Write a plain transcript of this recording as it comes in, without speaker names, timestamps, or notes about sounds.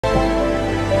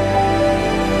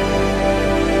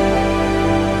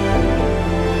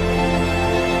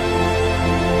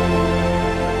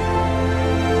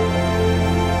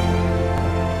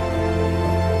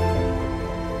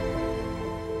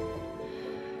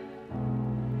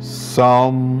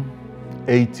Psalm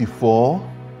 84,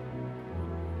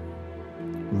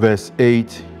 verse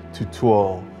 8 to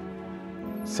 12.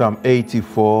 Psalm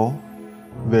 84,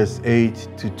 verse 8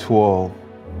 to 12.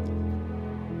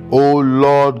 O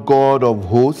Lord God of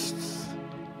hosts,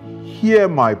 hear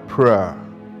my prayer.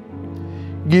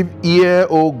 Give ear,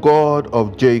 O God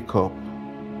of Jacob.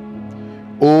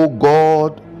 O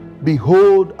God,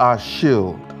 behold our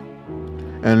shield,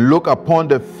 and look upon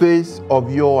the face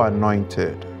of your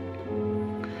anointed.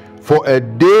 For a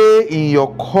day in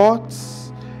your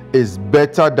courts is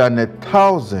better than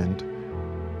 1,000.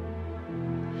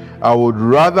 I would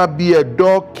rather be a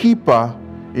doorkeeper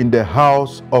in the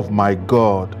house of my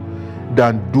God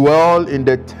than dwell in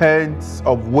the tents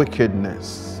of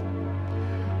wickedness.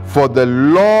 For the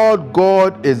Lord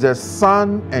God is a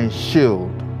sun and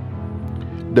shield.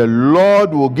 The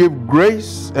Lord will give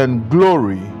grace and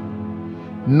glory.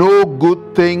 No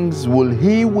good things will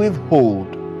he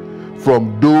withhold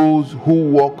from those who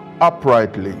walk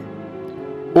uprightly.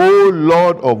 O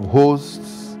Lord of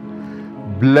hosts,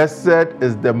 blessed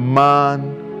is the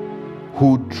man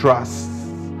who trusts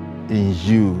in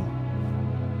you.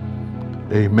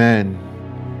 Amen.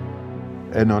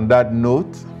 And on that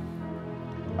note,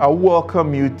 I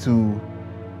welcome you to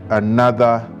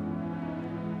another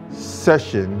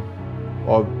session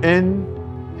of In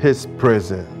His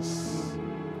Presence.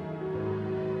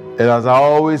 And as I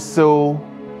always sow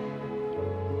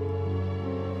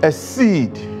a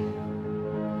seed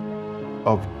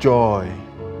of joy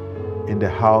in the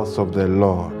house of the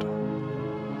Lord.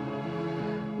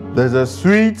 There's a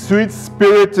sweet, sweet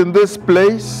spirit in this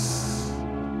place.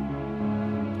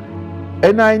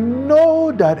 And I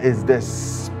know that is the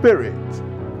Spirit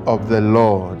of the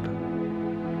Lord.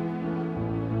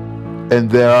 And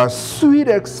there are sweet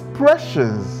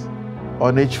expressions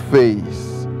on each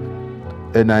face.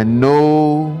 And I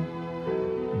know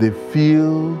they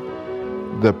feel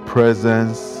the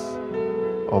presence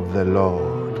of the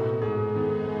Lord.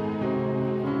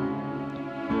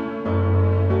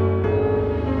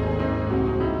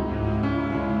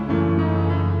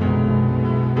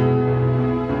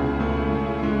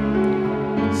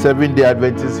 Seventh-day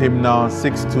Adventist hymnal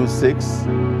 626.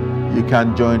 You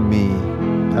can join me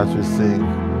as we sing.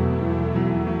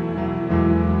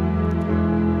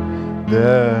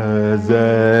 There's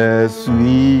a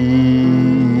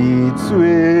sweet,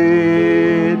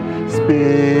 sweet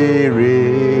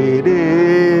spirit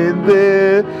in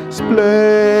this place,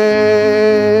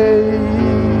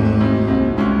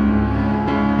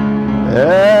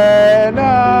 and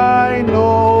I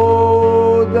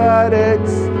know that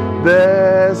it's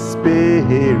the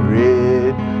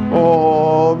Spirit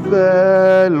of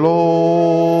the Lord.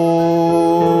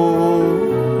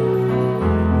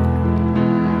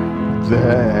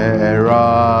 There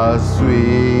are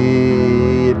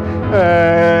sweet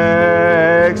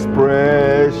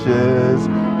expressions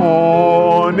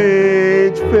on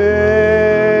each face,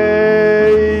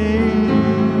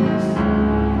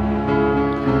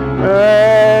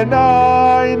 and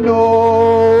I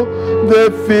know they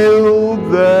feel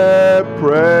the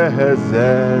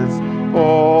presence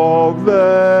of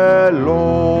the Lord.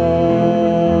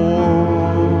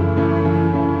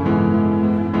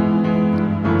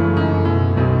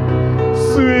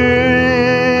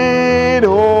 Sweet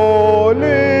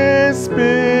Holy Spirit,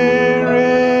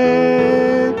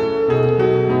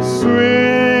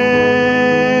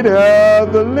 sweet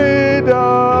Heavenly Dove,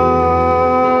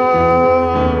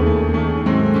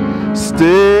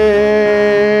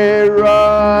 stay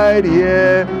right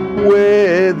here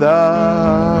with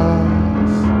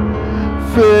us,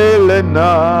 filling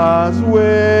us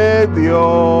with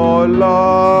your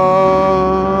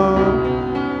love.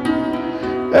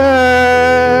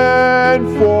 And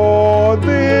for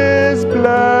these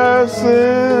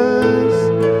blessings,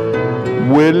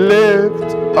 we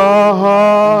lift our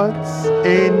hearts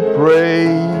in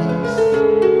praise.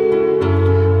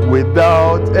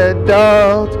 Without a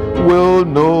doubt, we'll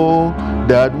know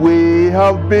that we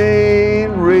have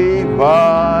been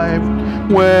revived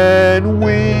when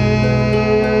we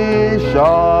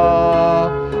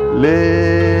shall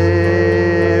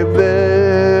leave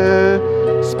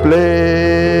this place.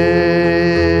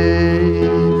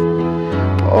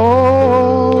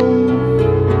 Oh,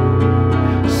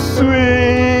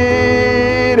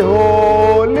 sweet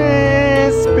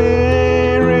Holy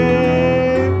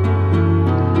Spirit,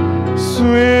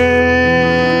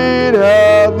 sweet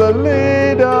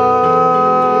Heavenly Dove,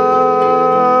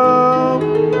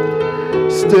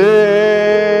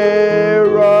 stay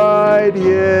right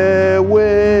here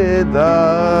with us.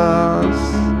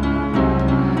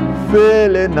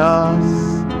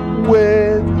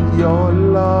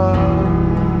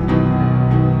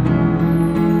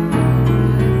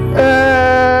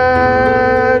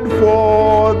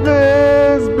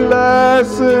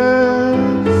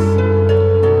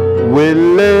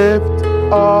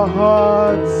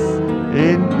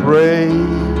 in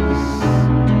praise.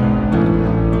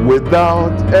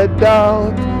 Without a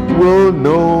doubt, we'll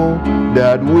know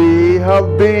that we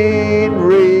have been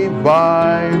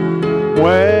revived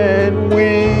when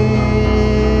we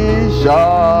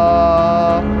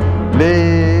shall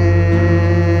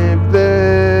leave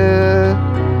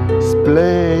this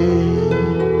place.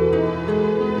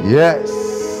 Yes,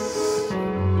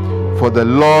 for the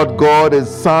Lord God is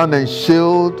sun and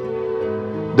shield.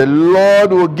 The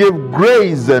Lord will give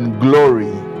grace and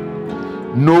glory.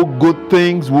 No good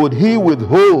things would he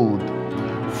withhold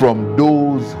from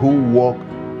those who walk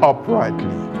uprightly.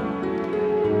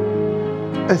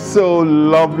 It's so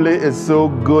lovely, it's so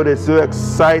good, it's so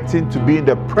exciting to be in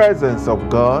the presence of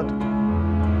God.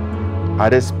 At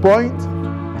this point,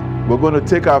 we're going to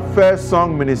take our first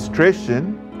song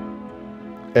ministration,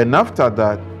 and after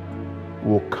that,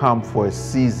 we'll come for a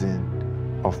season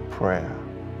of prayer.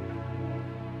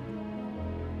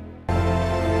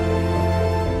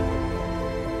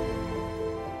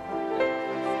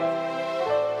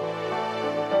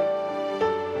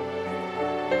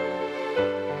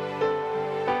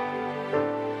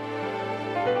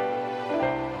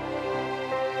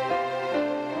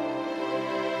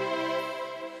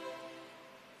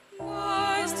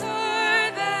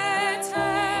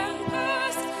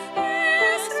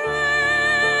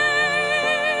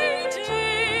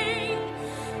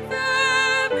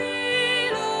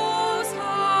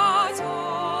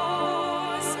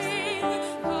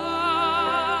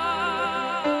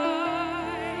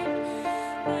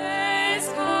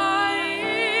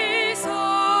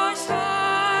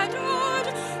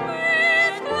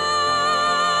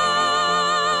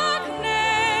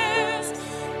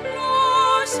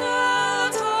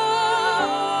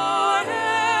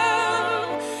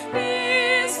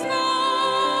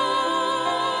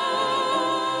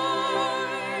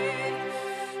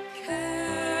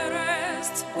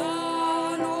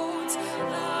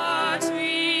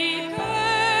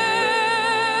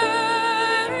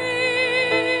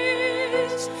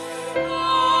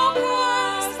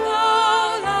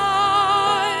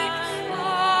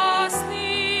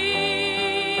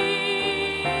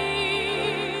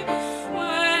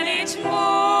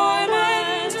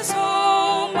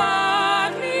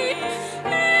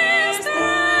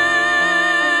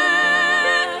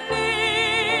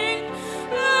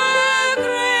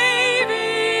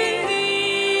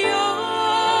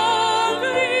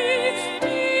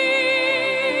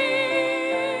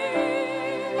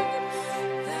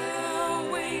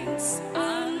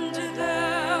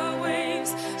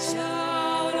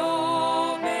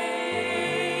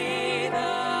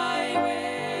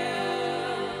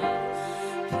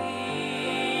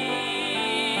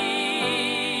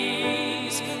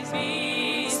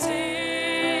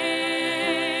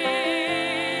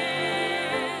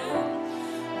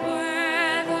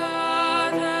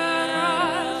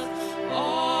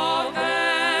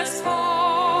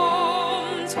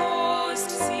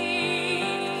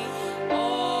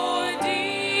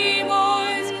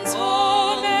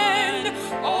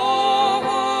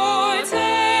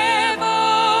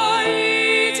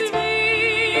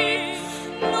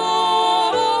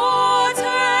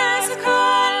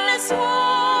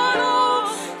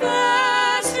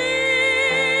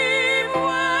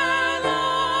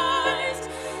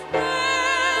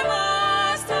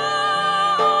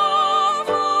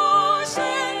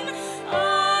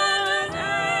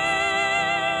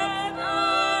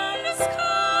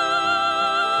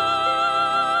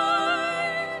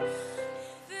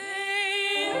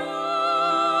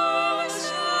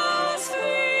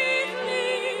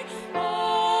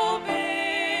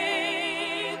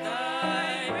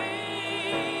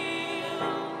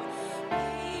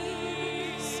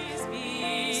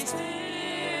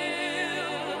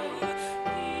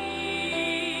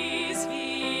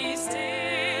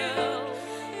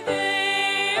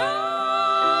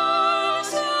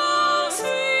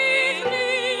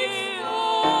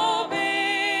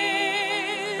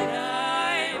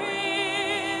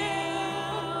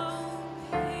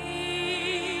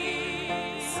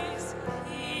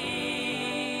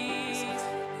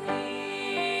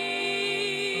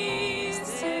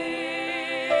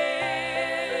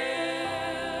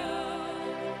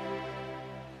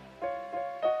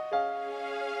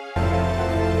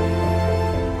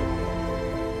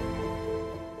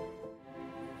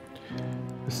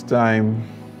 It's time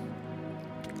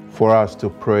for us to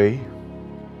pray.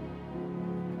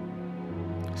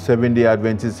 Seventh-day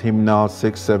Adventist Hymnal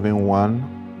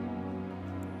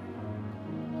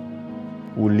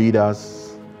 671 will lead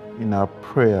us in our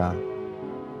prayer.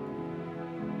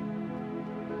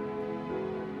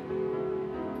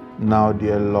 Now,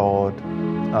 dear Lord,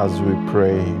 as we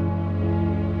pray,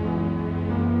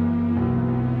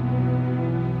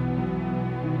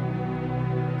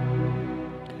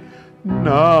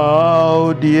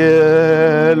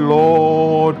 dear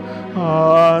Lord,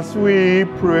 as we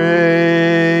pray.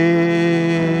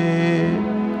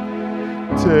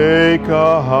 Take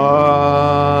our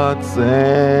hearts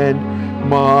and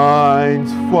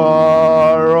minds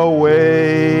far away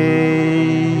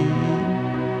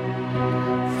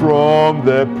from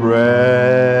the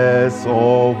press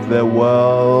of the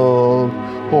world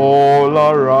all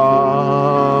around,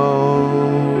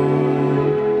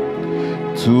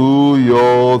 to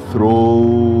your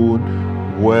throne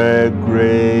where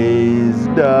grace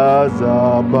does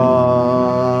abound.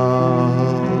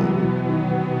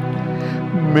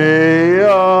 May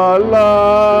our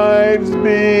lives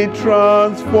be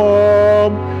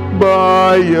transformed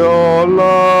by your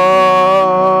love.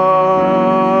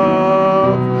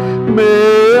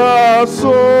 May our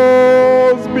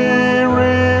souls be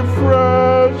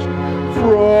refreshed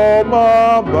from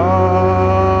above.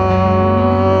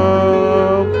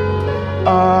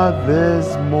 At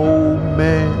this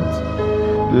moment,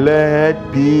 let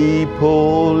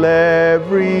people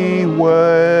everywhere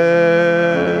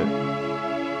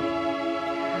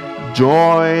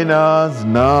join us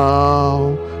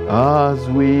now as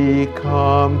we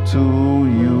come to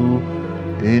you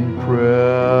in prayer.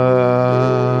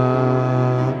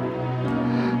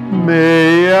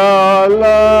 May our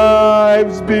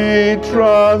lives be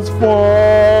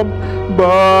transformed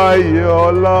by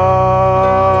your love.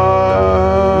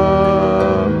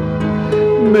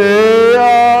 May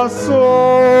our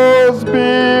souls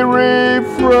be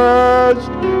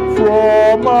refreshed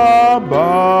from above.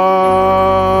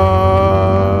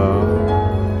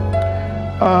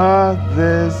 At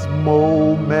this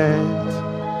moment,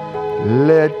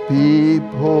 let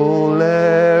people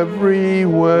everywhere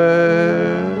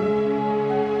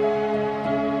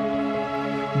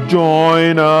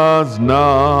join us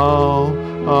now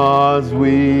as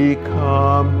we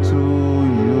come to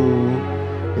you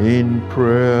in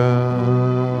prayer.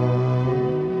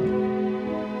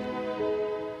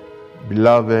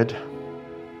 Beloved,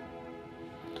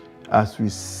 as we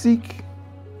seek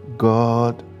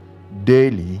God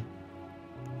daily,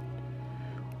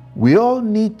 we all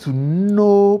need to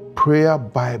know prayer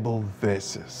Bible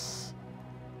verses.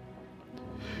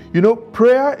 You know,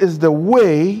 prayer is the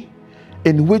way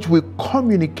in which we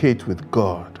communicate with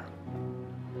God.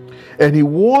 And He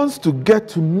wants to get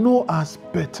to know us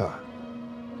better.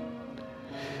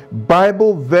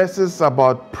 Bible verses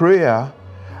about prayer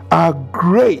are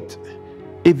great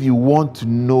if you want to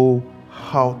know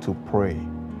how to pray.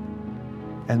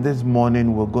 And this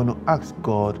morning we're going to ask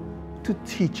God to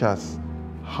teach us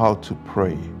how to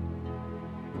pray.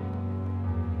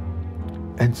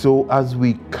 And so as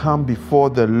we come before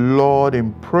the Lord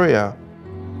in prayer,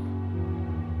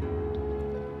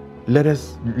 let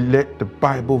the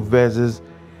Bible verses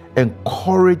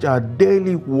encourage our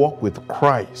daily walk with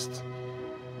Christ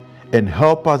and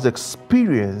help us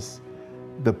experience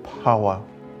the power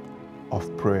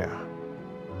of prayer.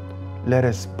 Let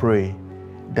us pray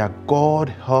that God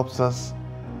helps us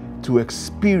to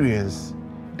experience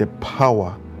the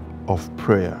power of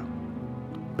prayer.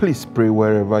 Please pray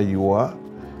wherever you are.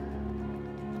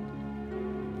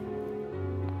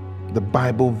 The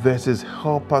Bible verses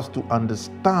help us to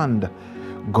understand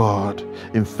God.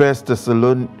 In 1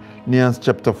 Thessalonians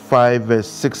chapter 5, verse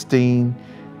 16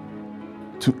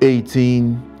 to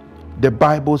 18, the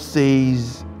Bible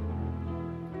says,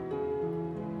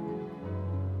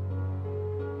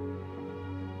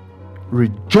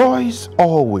 rejoice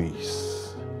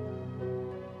always,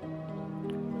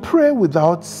 pray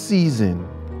without ceasing,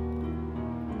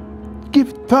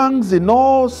 give thanks in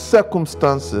all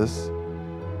circumstances,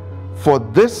 for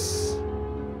this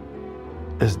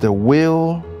is the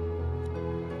will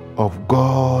of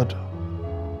God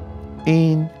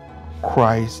in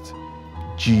Christ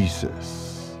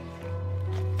Jesus.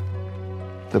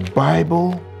 The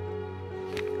Bible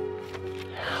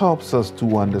helps us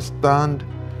to understand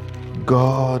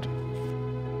God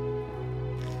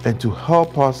and to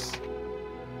help us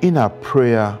in our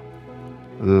prayer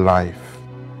life.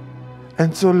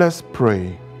 And so let's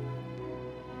pray.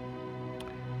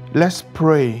 Let's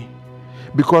pray,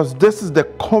 because this is the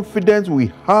confidence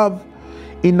we have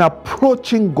in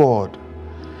approaching God,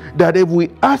 that if we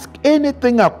ask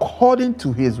anything according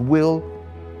to His will,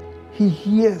 He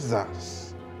hears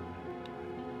us.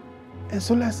 And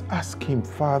so let's ask Him,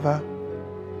 Father,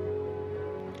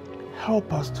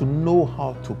 help us to know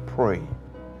how to pray.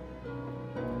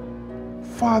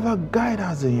 Father, guide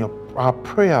us in our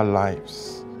prayer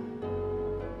lives.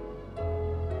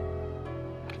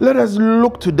 Let us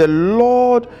look to the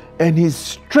Lord and His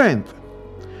strength.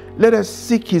 Let us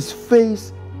seek His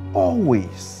face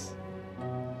always.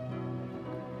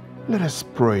 Let us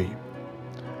pray.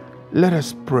 Let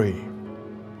us pray.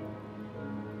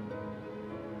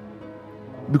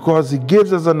 Because he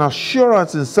gives us an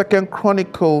assurance in 2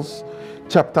 Chronicles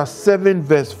chapter 7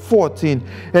 verse 14.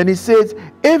 And he says,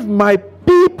 if my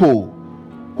people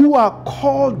who are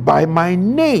called by my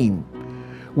name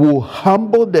will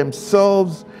humble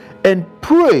themselves and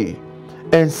pray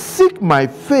and seek my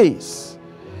face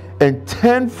and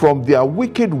turn from their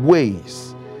wicked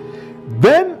ways,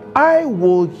 then I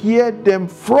will hear them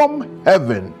from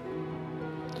heaven,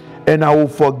 and I will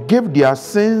forgive their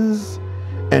sins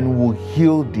and will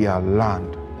heal their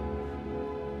land.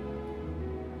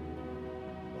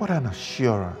 What an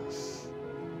assurance.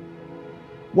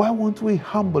 Why won't we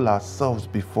humble ourselves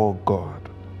before God?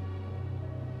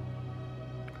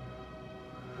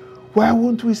 Why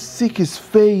won't we seek his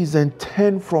face and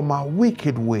turn from our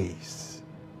wicked ways?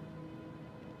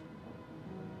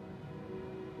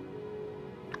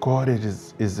 God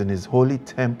is in his holy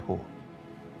temple.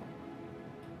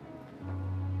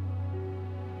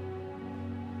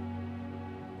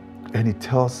 And he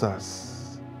tells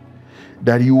us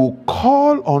that you will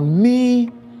call on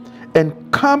me and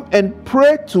come and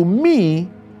pray to me,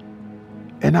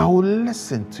 and I will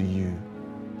listen to you.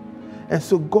 And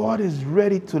so God is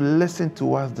ready to listen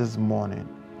to us this morning.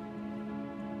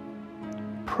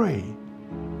 Pray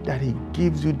that he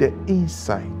gives you the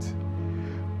insight.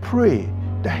 Pray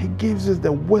that he gives us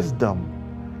the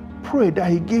wisdom. Pray that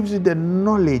he gives you the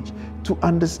knowledge to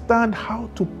understand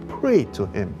how to pray to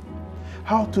him,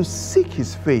 how to seek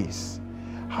his face,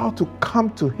 how to come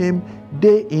to him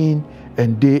day in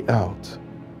and day out.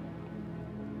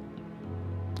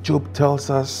 Job tells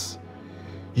us,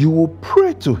 you will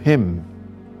pray to him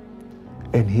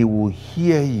and he will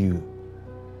hear you,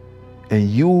 and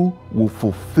you will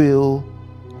fulfill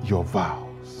your vows.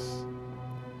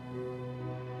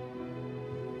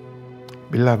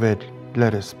 Beloved,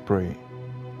 let us pray.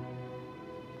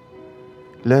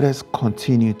 Let us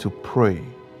continue to pray.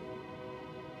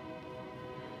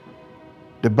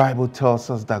 The Bible tells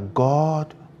us that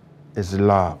God is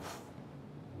love,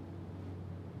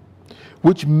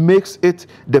 which makes it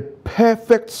the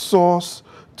perfect source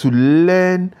to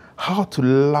learn how to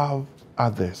love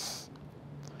others,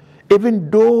 even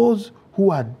those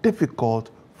who are difficult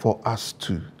for us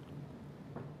to.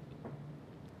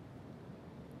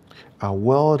 Our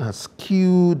world has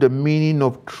skewed the meaning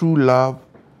of true love,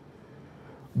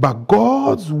 but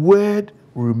God's word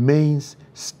remains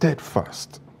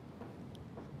steadfast.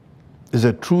 It's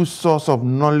a true source of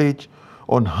knowledge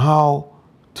on how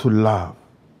to love.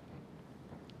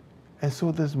 And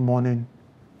so this morning,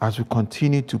 as we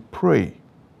continue to pray,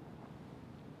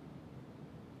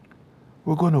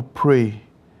 we're going to pray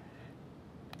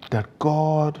that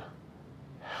God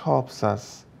helps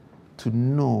us to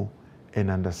know and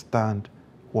understand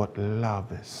what love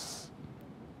is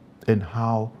and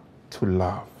how to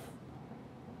love.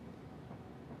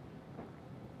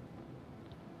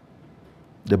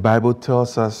 The Bible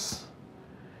tells us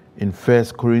in 1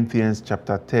 Corinthians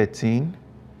chapter 13,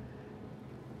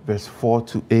 verse 4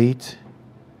 to 8,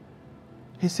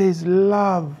 he says,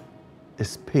 love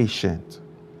is patient.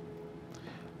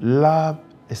 Love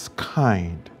is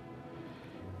kind.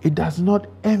 It does not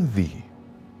envy.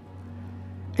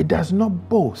 It does not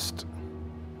boast.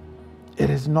 It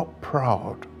is not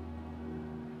proud.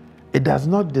 It does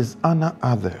not dishonor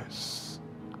others.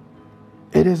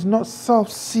 It is not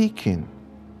self-seeking.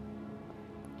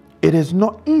 It is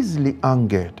not easily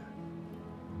angered.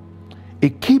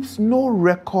 It keeps no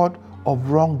record of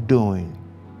wrongdoing.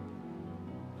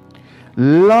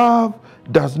 Love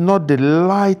does not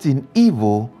delight in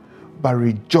evil, but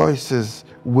rejoices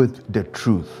with the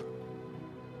truth.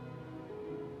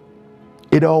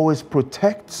 It always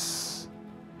protects,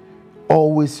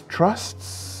 always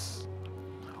trusts,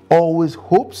 always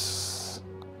hopes,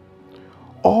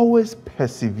 always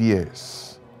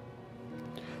perseveres.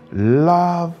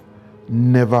 Love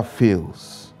never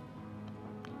fails.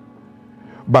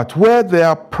 But where there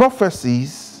are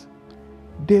prophecies,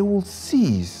 they will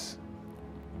cease.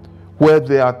 Where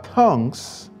there are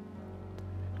tongues,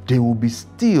 they will be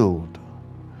stilled.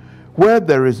 Where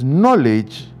there is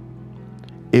knowledge,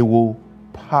 it will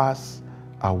pass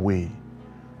away.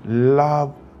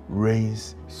 Love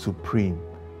reigns supreme.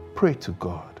 Pray to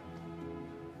God.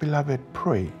 Beloved,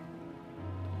 pray.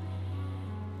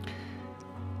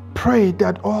 Pray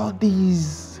that all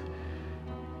these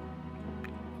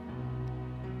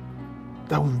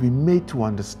that we've been made to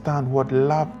understand what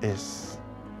love is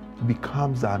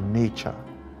becomes our nature.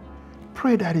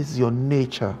 Pray that is your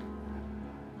nature.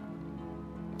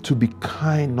 To be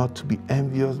kind, not to be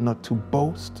envious, not to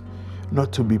boast,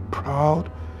 not to be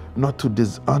proud, not to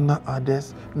dishonor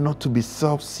others, not to be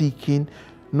self-seeking,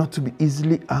 not to be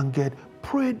easily angered.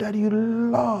 Pray that you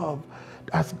love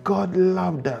as God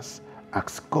loved us.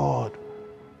 Ask God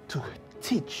to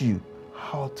teach you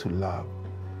how to love.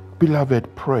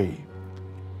 Beloved, pray.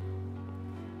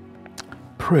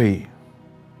 Pray.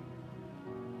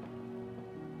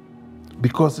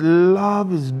 Because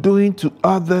love is doing to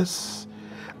others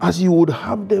as you would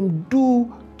have them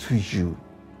do to you.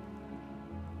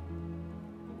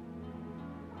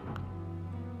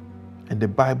 And the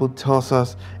Bible tells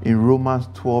us in Romans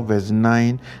 12 verse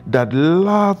 9 that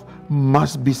love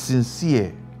must be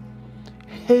sincere.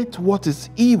 Hate what is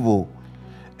evil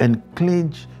and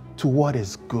cling to what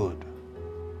is good.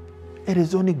 It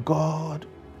is only God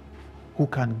who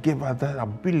can give us that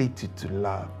ability to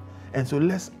love. And so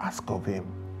let's ask of him,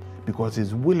 because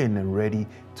he's willing and ready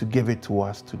to give it to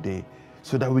us today,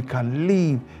 so that we can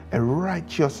live a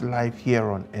righteous life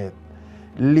here on earth,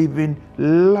 living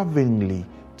lovingly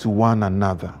to one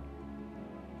another.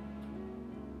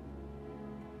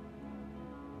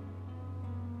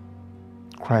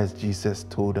 Christ Jesus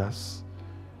told us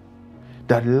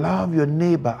that love your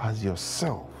neighbor as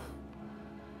yourself.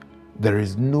 There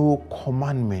is no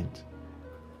commandment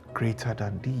greater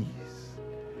than these.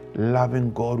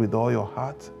 Loving God with all your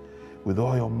heart, with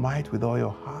all your might, with all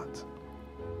your heart,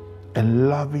 and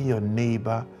loving your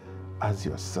neighbor as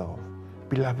yourself.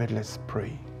 Beloved, let's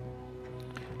pray.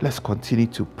 Let's continue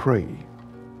to pray.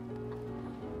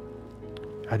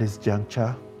 At this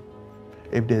juncture,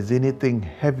 if there's anything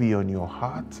heavy on your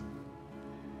heart,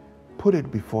 put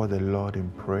it before the Lord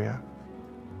in prayer,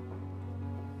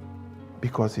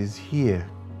 because he's here.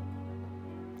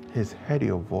 He's heard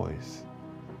your voice.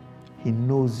 He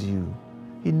knows you.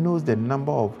 He knows the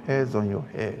number of hairs on your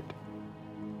head.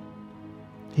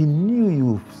 He knew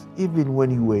you even when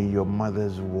you were in your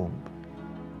mother's womb.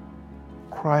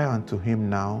 Cry unto him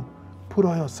now. Put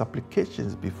all your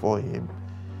supplications before him,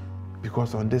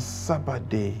 because on this Sabbath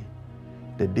day,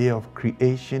 the day of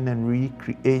creation and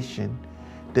recreation,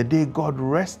 the day God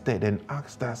rested and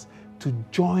asked us to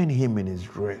join him in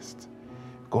his rest,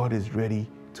 God is ready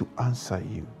to answer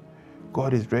you.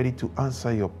 God is ready to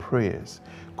answer your prayers.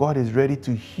 God is ready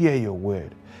to hear your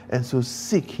word. And so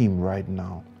seek him right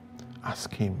now.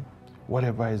 Ask him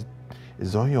whatever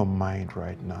is on your mind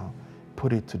right now.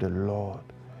 Put it to the Lord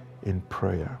in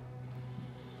prayer.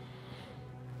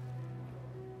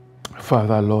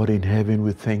 Father, Lord in heaven,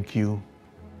 we thank you.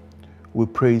 We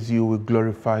praise you, we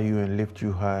glorify you and lift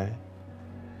you high.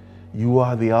 You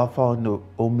are the Alpha and the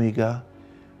Omega,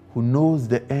 who knows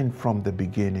the end from the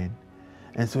beginning.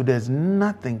 And so there's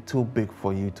nothing too big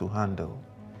for you to handle.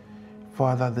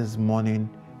 Father, this morning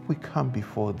we come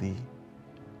before thee.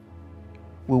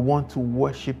 We want to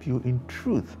worship you in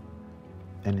truth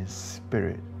and in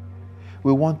spirit.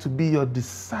 We want to be your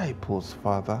disciples,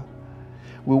 Father.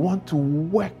 We want to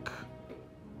work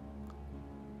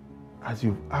as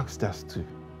you've asked us to.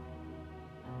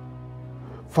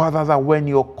 Father, that when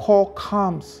your call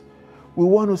comes, we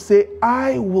want to say,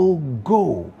 I will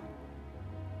go.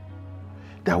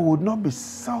 That would not be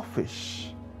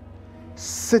selfish,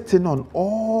 sitting on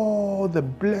all the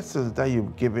blessings that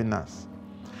you've given us,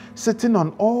 sitting on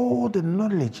all the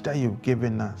knowledge that you've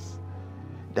given us,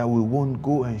 that we won't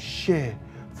go and share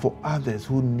for others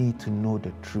who need to know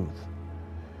the truth.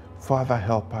 Father,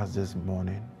 help us this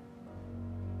morning.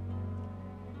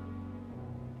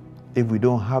 If we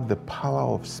don't have the power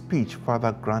of speech,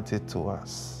 Father, grant it to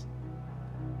us.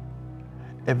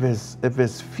 If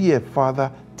it's fear,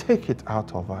 Father, take it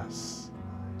out of us.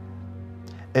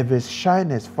 If it's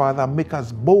shyness, Father, make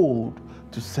us bold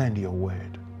to send your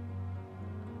word.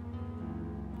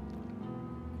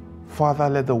 Father,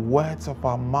 let the words of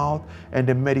our mouth and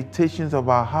the meditations of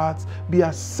our hearts be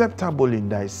acceptable in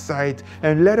thy sight.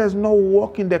 And let us not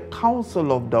walk in the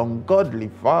counsel of the ungodly,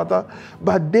 Father,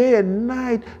 but day and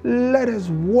night let us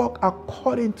walk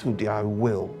according to thy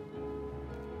will.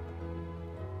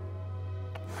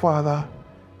 Father,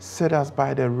 set us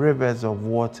by the rivers of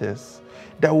waters,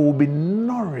 that we will be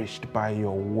nourished by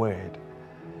your word.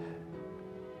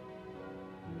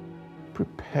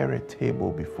 Prepare a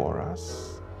table before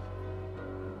us,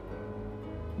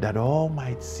 that all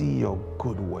might see your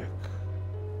good work.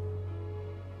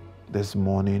 This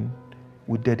morning,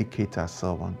 we dedicate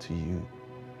ourselves unto you.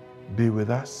 Be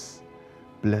with us,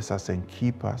 bless us and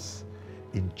keep us.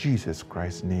 In Jesus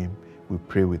Christ's name, we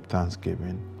pray with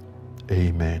thanksgiving.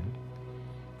 Amen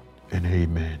and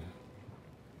amen.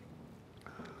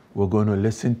 We're going to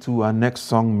listen to our next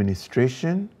song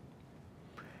ministration.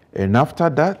 And after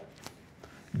that,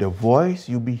 the voice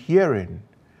you'll be hearing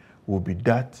will be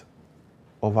that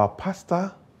of our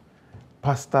pastor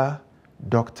Pastor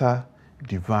Dr.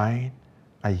 Divine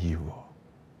Ayivo.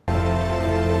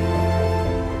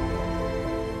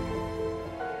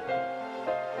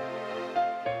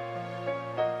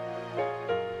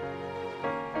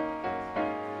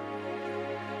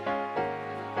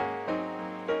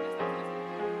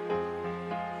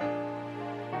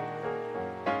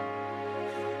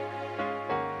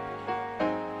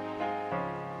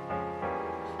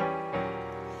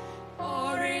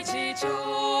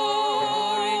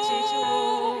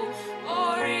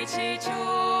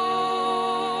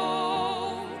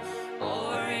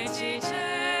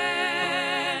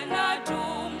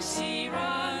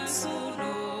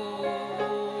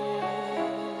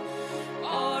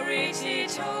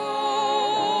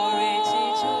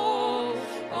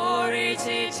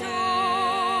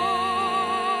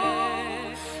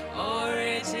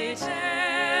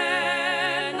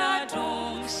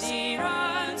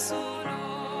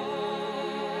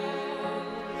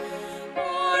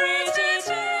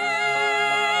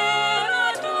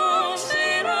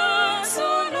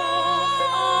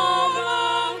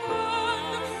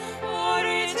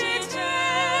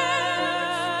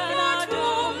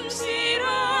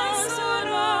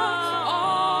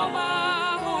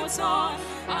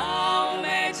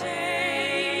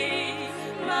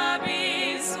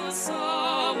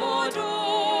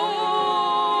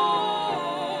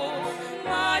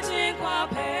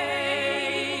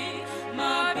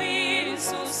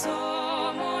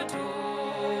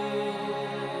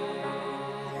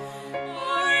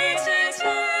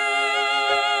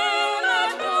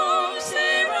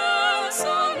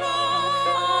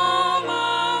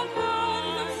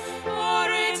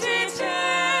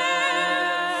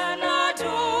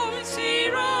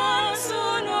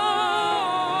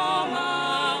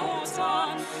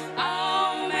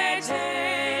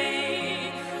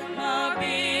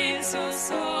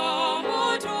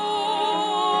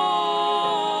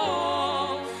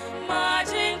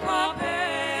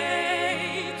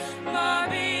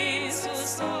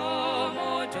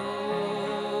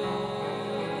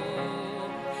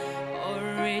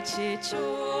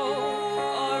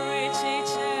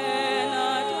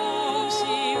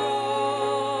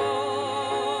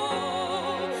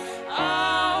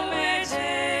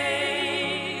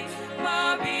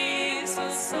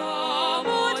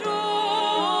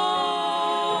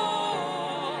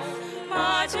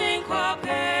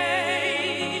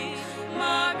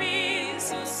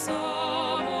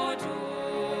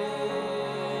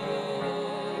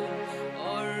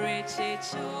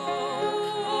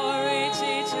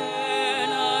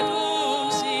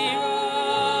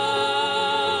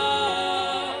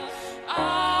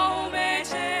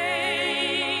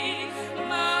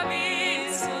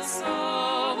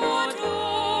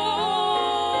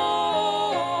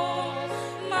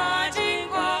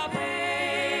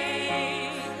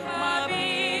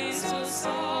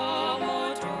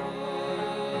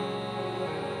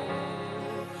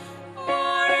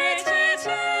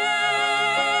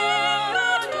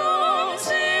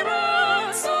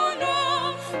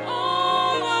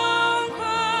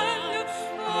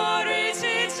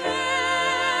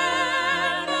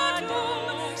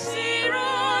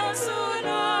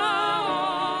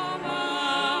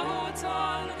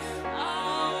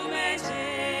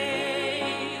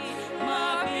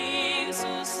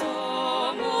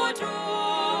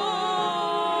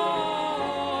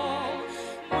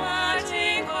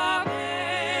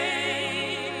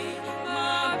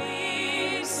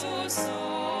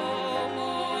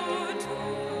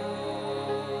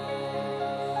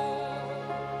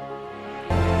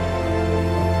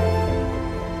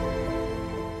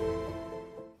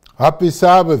 Happy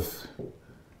Sabbath.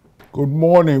 Good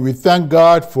morning. We thank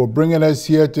God for bringing us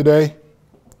here today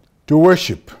to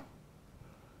worship.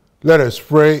 Let us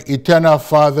pray. Eternal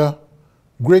Father,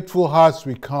 grateful hearts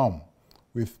we come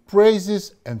with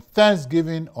praises and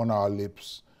thanksgiving on our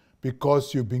lips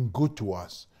because you've been good to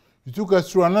us. You took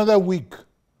us through another week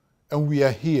and we are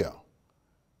here.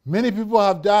 Many people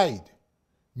have died.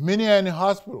 Many are in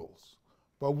hospitals,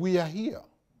 but we are here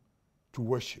to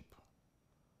worship.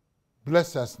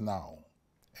 Bless us now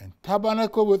and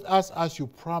tabernacle with us as you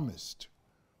promised,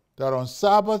 that on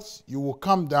Sabbaths you will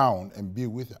come down and be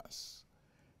with us.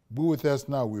 Be with us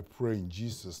now, we pray in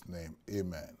Jesus' name.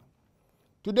 Amen.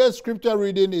 Today's scripture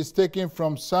reading is taken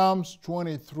from Psalms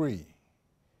 23.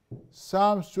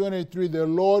 Psalms 23, the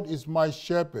Lord is my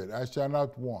shepherd, I shall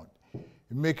not want.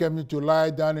 He maketh me to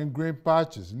lie down in green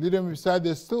patches. Leadeth me beside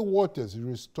the still waters, he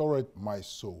restoreth my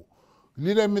soul.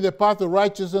 Leadeth me in the path of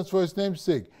righteousness for his name's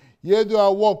sake. Yea, though I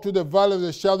walk through the valley of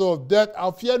the shadow of death,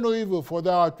 I'll fear no evil, for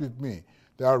thou art with me.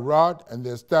 Thy rod and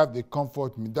thy staff, they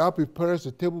comfort me. Thou preparest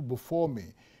a table before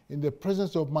me in the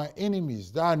presence of my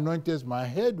enemies. Thou anointest my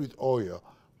head with oil,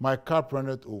 my cup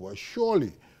runneth over.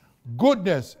 Surely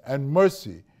goodness and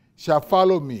mercy shall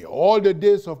follow me all the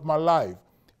days of my life,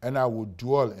 and I will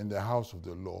dwell in the house of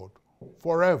the Lord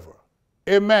forever.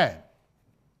 Amen.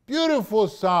 Beautiful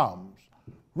Psalms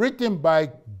written by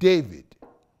David.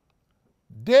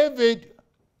 David's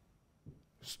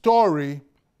story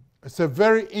is a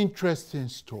very interesting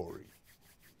story.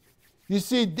 You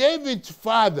see, David's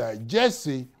father,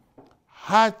 Jesse,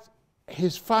 had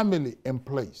his family in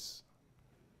place.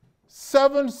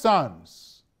 7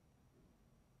 sons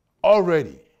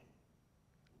already.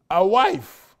 A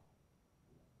wife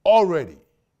already.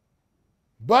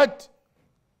 But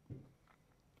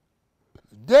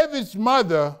David's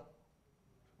mother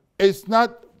is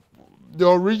not the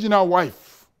original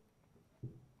wife.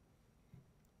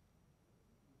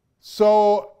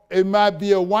 So it might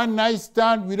be a one-night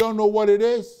stand. We don't know what it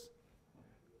is.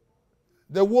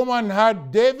 The woman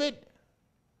had David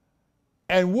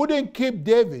and wouldn't keep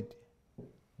David,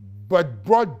 but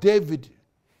brought David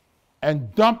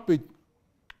and dumped it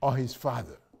on his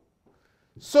father.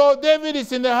 So David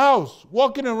is in the house,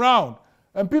 walking around,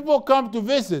 and people come to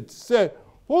visit, say,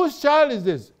 whose child is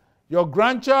this? Your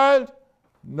grandchild?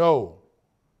 No,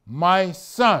 my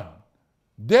son.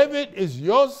 David is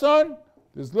your son,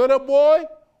 this little boy?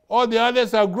 All the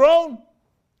others are grown?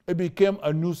 It became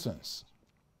a nuisance.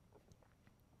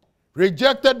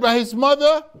 Rejected by his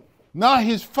mother, now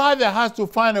his father has to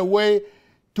find a way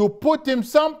to put him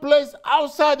someplace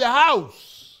outside the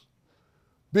house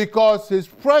because his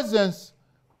presence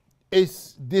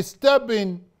is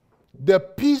disturbing the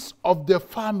peace of the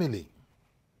family.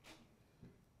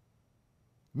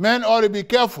 Men ought to be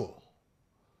careful.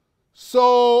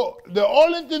 So the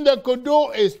only thing they could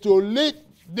do is to lead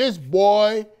this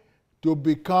boy to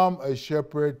become a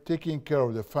shepherd, taking care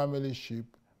of the family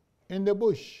sheep in the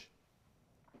bush.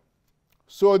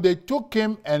 So they took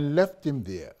him and left him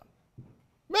there.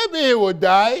 Maybe he would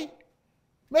die.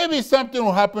 Maybe something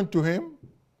will happen to him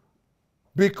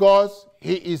because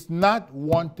he is not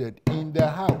wanted in the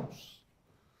house.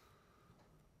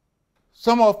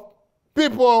 Some of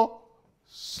people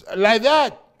like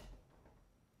that,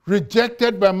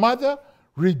 rejected by mother,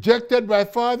 rejected by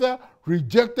father,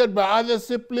 rejected by other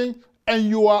siblings, and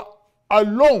you are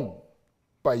alone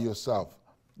by yourself.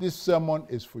 This sermon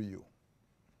is for you.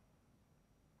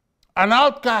 An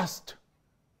outcast,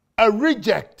 a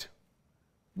reject.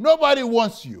 Nobody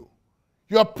wants you.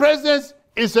 Your presence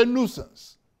is a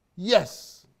nuisance.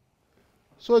 Yes.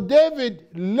 So David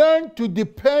learned to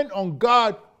depend on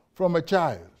God from a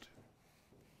child.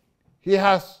 He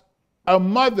has a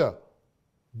mother,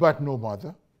 but no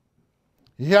mother.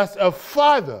 He has a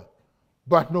father,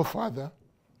 but no father.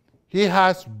 He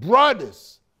has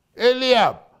brothers,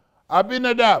 Eliab,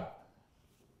 Abinadab,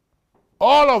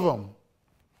 all of them.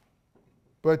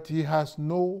 But he has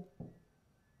no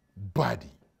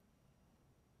body,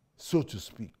 so to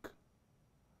speak.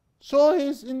 So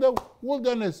he's in the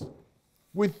wilderness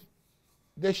with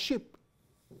the sheep.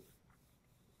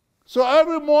 So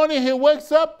every morning he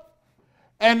wakes up,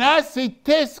 and as he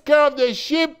takes care of the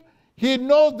sheep, he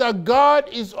knows that God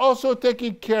is also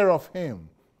taking care of him.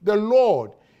 The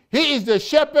Lord. He is the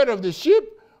shepherd of the sheep,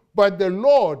 but the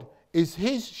Lord is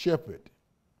his shepherd.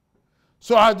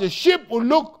 So as the sheep will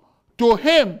look to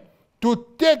him to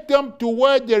take them to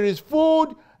where there is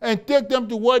food and take them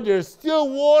to where there is still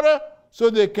water so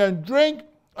they can drink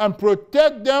and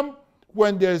protect them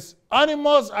when there's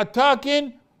animals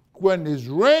attacking, when it's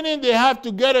raining they have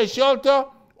to get a shelter.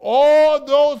 All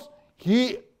those,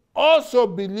 he also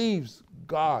believes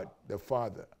God, the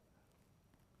Father,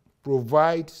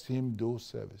 provides him those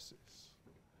services.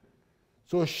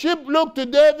 So sheep look to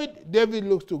David, David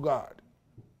looks to God.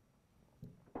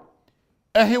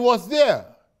 And he was there,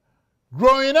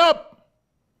 growing up,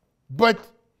 but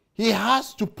he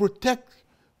has to protect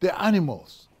the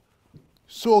animals.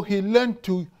 So he learned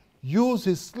to use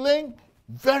his sling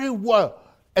very well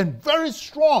and very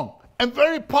strong and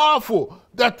very powerful,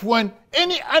 that when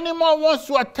any animal wants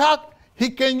to attack, he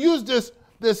can use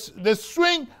the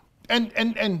swing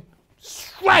and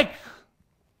strike.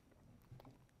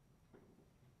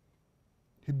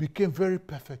 He became very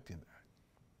perfect in that.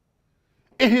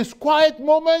 In his quiet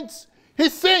moments, he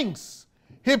sings.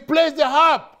 He plays the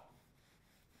harp.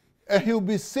 And he'll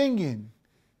be singing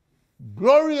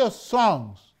glorious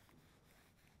songs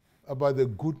about the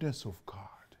goodness of God.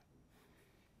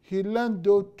 He learned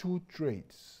those 2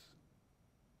 traits.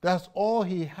 That's all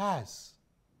he has.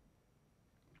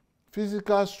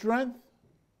 Physical strength.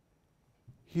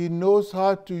 He knows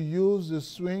how to use the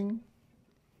swing,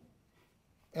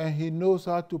 and he knows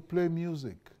how to play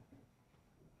music.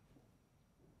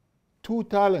 2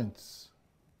 talents.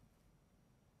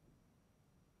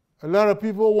 A lot of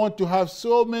people want to have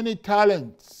so many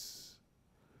talents.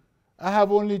 I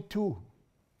have only 2.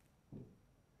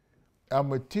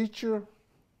 I'm a teacher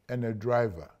and a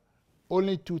driver.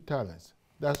 Only 2 talents.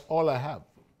 That's all I have.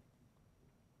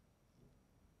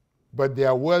 But they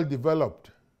are well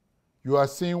developed. You are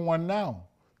seeing one now.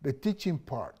 The teaching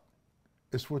part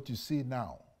is what you see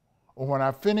now. And when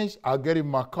I finish, I'll get in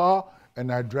my car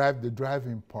and I drive the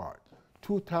driving part.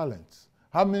 2 talents.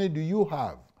 How many do you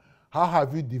have? How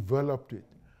have you developed it?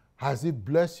 Has it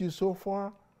blessed you so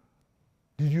far?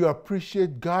 Did you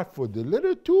appreciate God for the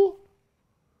little 2?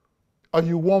 Or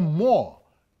you want more?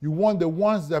 You want the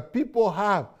ones that people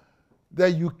have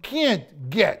that you can't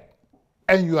get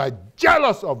and you are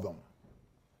jealous of them?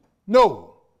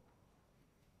 No.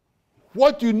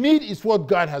 What you need is what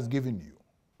God has given you.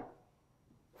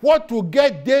 What will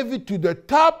get David to the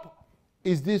top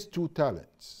is these 2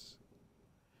 talents.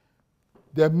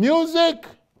 The music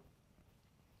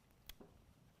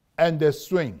and the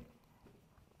swing.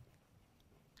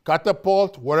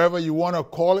 Catapult, whatever you want to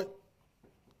call it.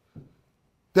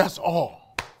 That's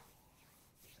all.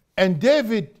 And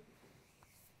David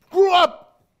grew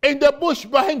up in the bush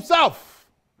by himself.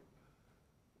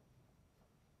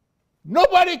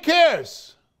 Nobody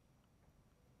cares.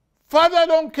 Father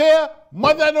don't care,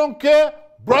 mother don't care,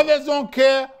 brothers don't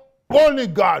care, only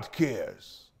God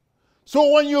cares.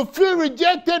 So when you feel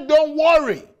rejected, don't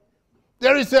worry.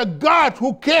 There is a God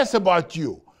who cares about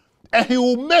you, and he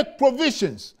will make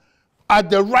provisions at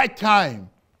the right time.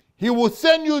 He will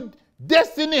send you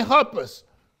destiny helpers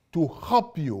to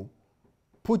help you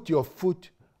put your foot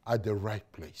at the right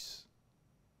place.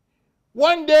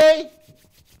 One day,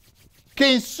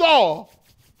 King Saul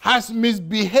has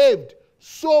misbehaved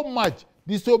so much,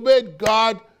 disobeyed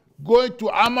God, going to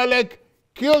Amalek,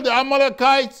 killed the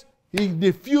Amalekites. He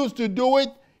refused to do it.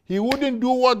 He wouldn't do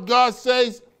what God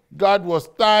says. God was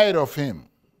tired of him.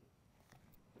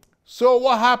 So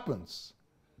what happens?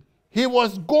 He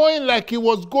was going like he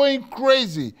was going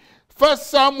crazy. 1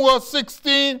 Samuel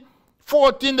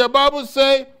 16:14, the Bible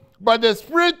says, "But the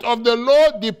Spirit of the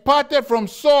Lord departed from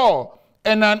Saul,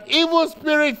 and an evil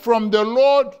spirit from the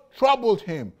Lord troubled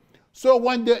him." So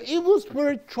when the evil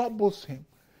spirit troubles him,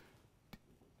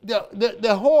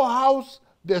 the whole house,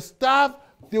 the staff,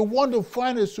 they want to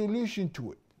find a solution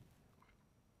to it.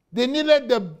 They needed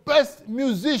the best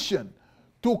musician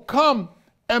to come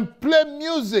and play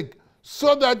music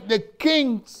so that the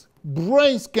king's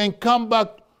brains can come back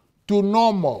to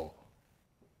normal.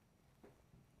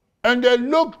 And they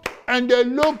looked, and they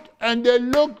looked, and they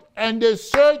looked, and they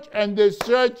searched, and they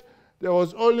searched. There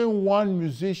was only one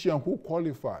musician who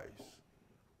qualifies.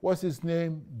 What's his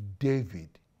name? David.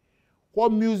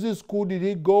 What music school did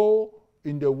he go?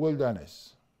 In the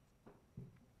wilderness.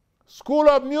 School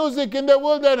of music in the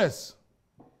wilderness.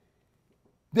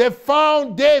 They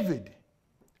found David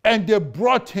and they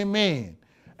brought him in.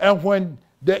 And when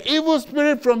the evil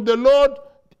spirit from the Lord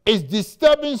is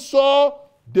disturbing Saul,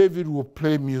 David will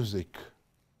play music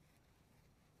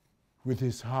with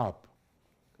his harp.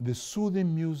 The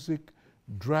soothing music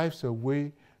drives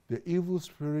away the evil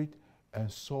spirit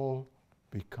and Saul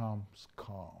becomes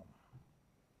calm.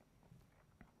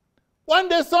 One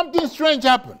day something strange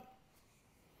happened.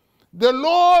 The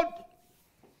Lord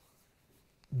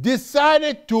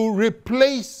decided to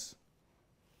replace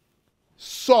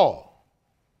Saul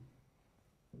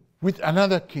with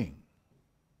another king.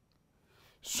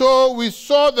 So we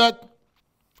saw that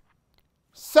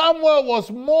Samuel was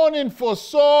mourning for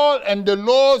Saul, and the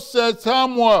Lord said,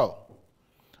 "Samuel,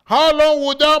 how long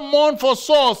would thou mourn for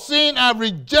Saul, seeing I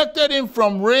rejected him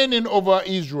from reigning over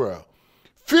Israel?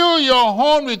 Fill your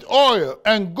horn with oil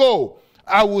and go.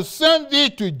 I will send thee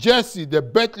to Jesse the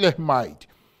Bethlehemite,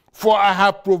 for I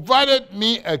have provided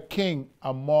me a king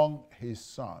among his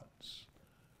sons."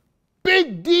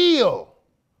 Big deal.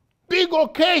 Big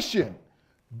occasion.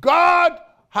 God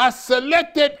has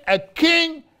selected a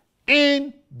king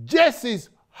in Jesse's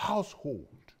household.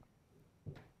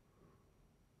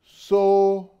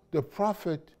 So the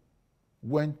prophet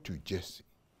went to Jesse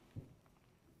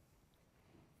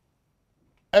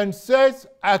and says,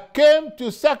 "I came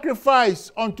to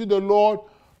sacrifice unto the Lord.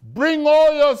 Bring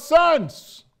all your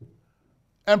sons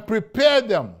and prepare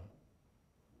them,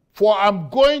 for I'm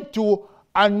going to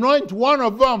anoint one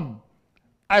of them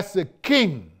as a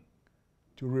king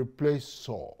to replace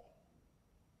Saul."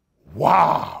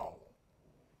 Wow!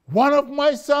 One of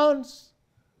my sons?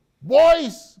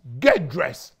 Boys, get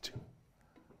dressed.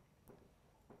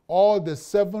 All the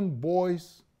 7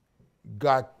 boys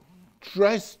got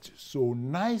dressed so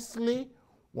nicely.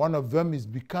 One of them is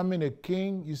becoming a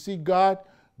king. You see, God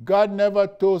God never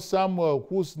told Samuel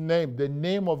whose name, the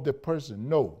name of the person.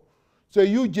 No. So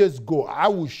you just go. I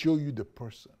will show you the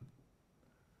person.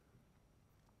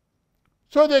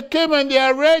 So they came and they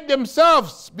arrayed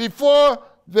themselves before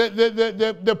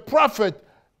the prophet,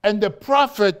 and the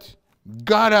prophet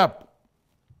got up.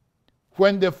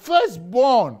 When the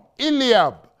firstborn,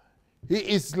 Eliab, he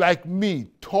is like me,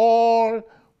 tall,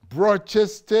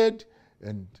 broad-chested,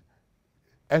 and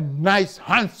nice,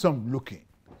 handsome looking.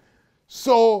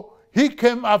 So he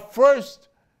came up first,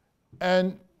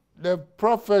 and the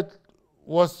prophet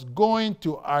was going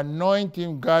to anoint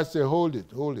him. God said, hold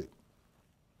it, hold it.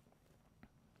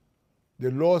 The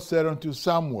Lord said unto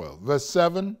Samuel, verse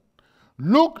 7,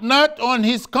 look not on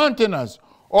his countenance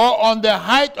or on the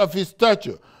height of his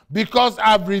stature, because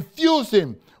I've refused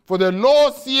him. For the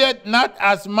Lord seeth not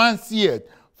as man seeth.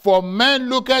 For man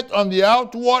looketh on the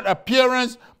outward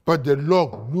appearance, but the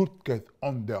Lord looketh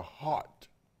on the heart.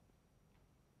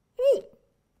 Ooh.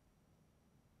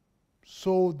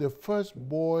 So the first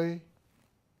boy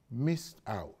missed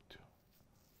out.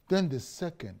 Then the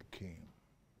second came.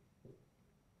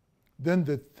 Then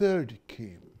the third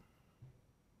came.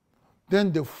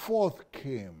 Then the fourth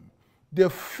came. The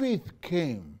fifth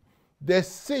came. The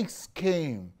sixth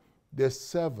came. The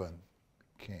seventh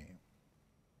came.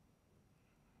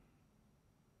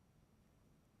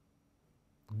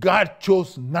 God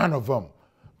chose none of them.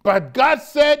 But God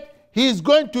said he's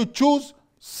going to choose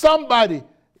somebody.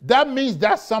 That means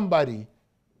that somebody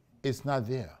is not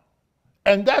there.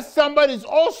 And that somebody is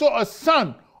also a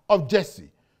son of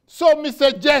Jesse. So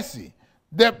Mr. Jesse,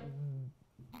 the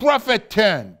prophet,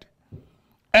 turned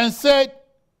and said,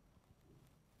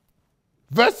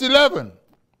 verse 11,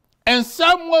 and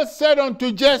Samuel said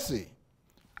unto Jesse,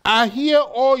 are here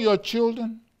all your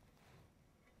children?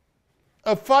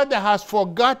 A father has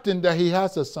forgotten that he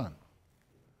has a son.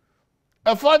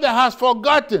 A father has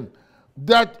forgotten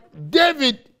that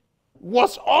David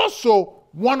was also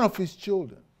one of his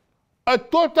children. A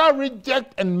total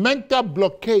reject and mental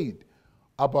blockade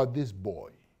about this boy.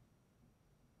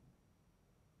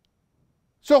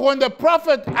 So when the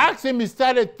prophet asked him, he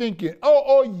started thinking,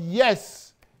 oh,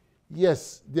 yes,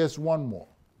 there's one more.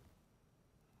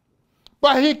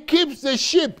 But he keeps the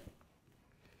sheep.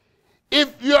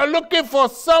 If you're looking for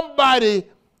somebody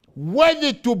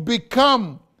worthy to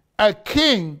become a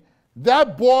king,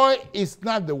 that boy is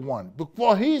not the one,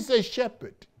 because he's a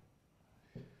shepherd.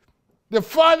 The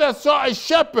father saw a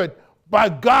shepherd,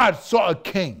 but God saw a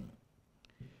king.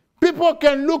 People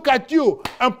can look at you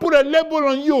and put a label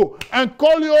on you and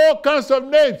call you all kinds of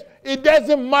names. It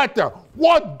doesn't matter.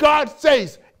 What God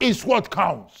says is what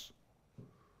counts.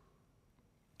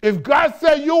 If God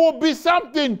said you will be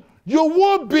something, you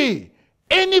will be.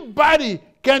 Anybody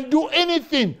can do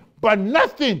anything, but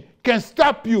nothing can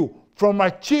stop you from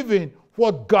achieving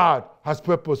what God has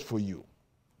purposed for you.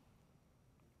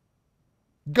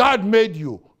 God made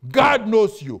you. God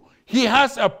knows you. He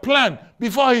has a plan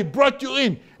before he brought you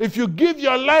in. If you give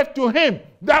your life to him,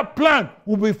 that plan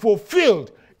will be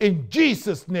fulfilled in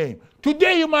Jesus' name.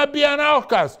 Today you might be an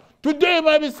outcast. Today you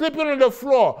might be sleeping on the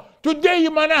floor. Today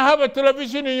you might not have a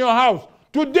television in your house.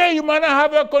 Today you might not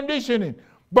have air conditioning.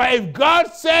 But if God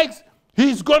says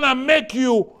he's going to make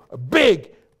you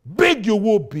big, big you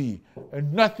will be.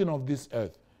 And nothing of this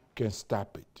earth can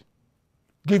stop it.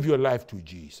 Give your life to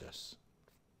Jesus.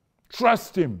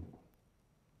 Trust him.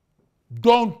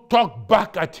 Don't talk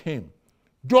back at him.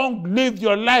 Don't live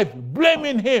your life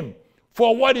blaming him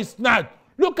for what is not.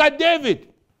 Look at David.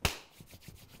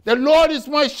 The Lord is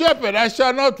my shepherd, I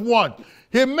shall not want.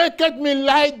 He maketh me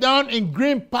lie down in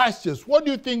green pastures. What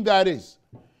do you think that is?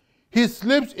 He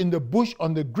sleeps in the bush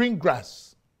on the green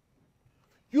grass.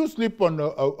 You sleep on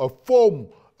a foam,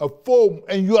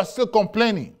 and you are still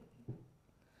complaining.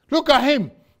 Look at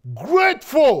him.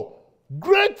 Grateful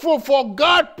for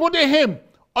God putting him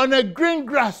on a green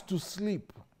grass to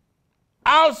sleep.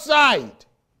 Outside,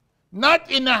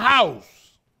 not in a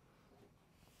house.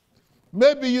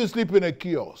 Maybe you sleep in a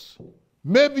kiosk.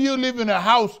 Maybe you live in a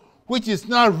house which is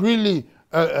not really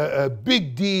a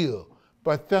big deal,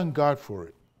 but thank God for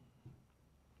it.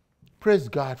 Praise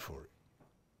God for it.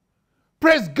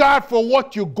 Praise God for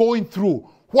what you're going through.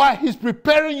 Why he's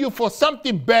preparing you for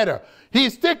something better.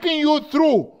 He's taking you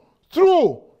through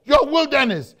your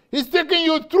wilderness. He's taking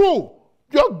you through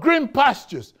your green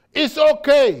pastures. It's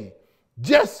okay.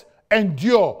 Just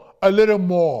endure a little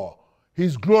more.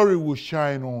 His glory will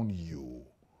shine on you.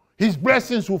 His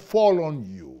blessings will fall on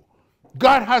you.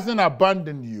 God hasn't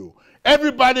abandoned you.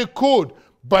 Everybody could,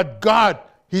 but God,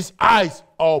 his eyes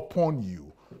are upon you.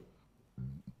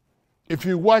 If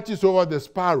he watches over the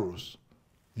sparrows,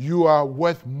 you are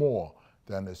worth more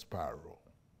than a sparrow.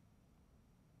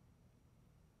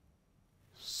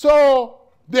 So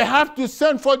they have to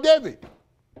send for David.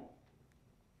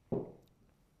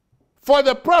 For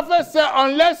the prophet said,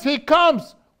 unless he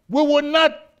comes, we will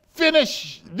not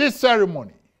finish this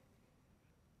ceremony.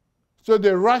 So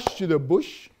they rush to the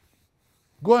bush,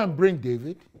 go and bring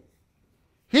David.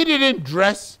 He didn't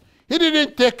dress, he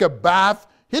didn't take a bath,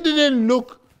 he didn't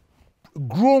look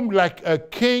groomed like a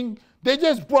king. They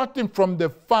just brought him from the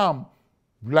farm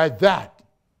like that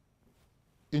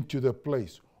into the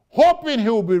place, hoping he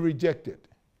will be rejected.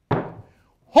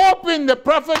 Hoping the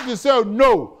prophet will say, oh,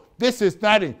 no, this is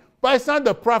not it. But it's not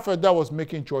the prophet that was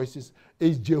making choices.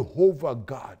 It's Jehovah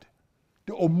God,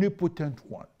 the omnipotent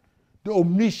one, the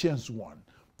omniscient one,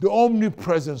 the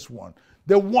omnipresent one,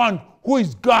 the one who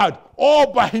is God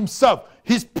all by himself.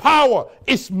 His power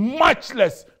is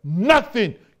matchless.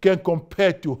 Nothing can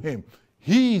compare to him.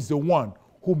 He is the one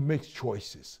who makes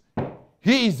choices.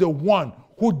 He is the one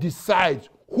who decides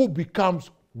who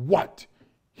becomes what.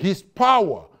 His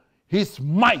power, his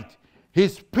might,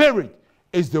 his spirit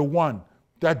is the one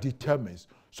that determines.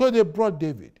 So they brought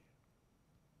David.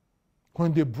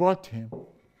 When they brought him,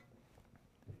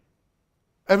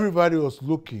 everybody was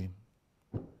looking.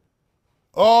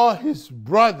 All his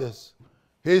brothers,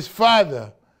 his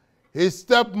father, his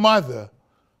stepmother,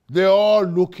 they're all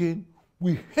looking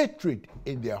with hatred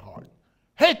in their heart.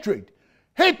 Hatred.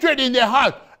 Hatred in their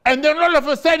heart. And then all of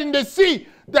a sudden they see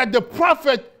that the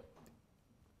prophet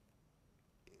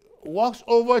walks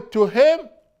over to him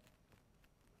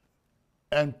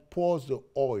and pours the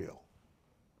oil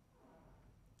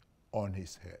on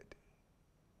his head.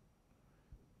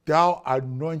 Thou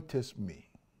anointest me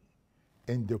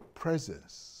in the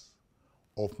presence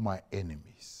of my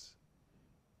enemies.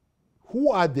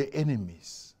 Who are the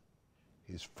enemies?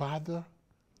 His father,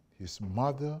 his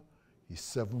mother, his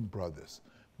 7 brothers.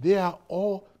 They are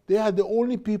the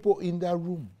only people in that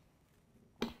room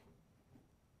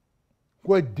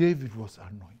where David was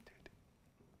anointed.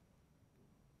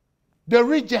 The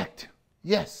reject,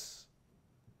 yes.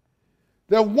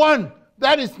 The one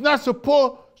that is not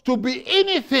supposed to be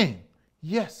anything,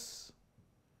 yes.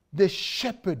 The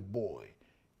shepherd boy,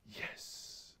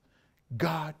 yes.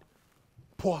 God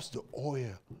pours the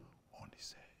oil on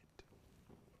his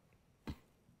head.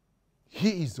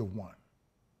 He is the one.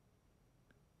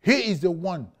 He is the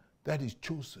one that is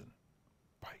chosen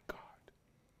by God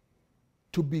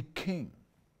to be king.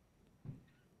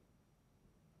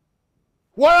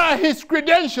 What are his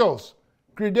credentials?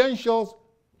 Credentials,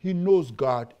 he knows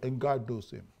God and God knows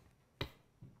him.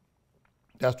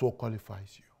 That's what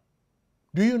qualifies you.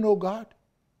 Do you know God?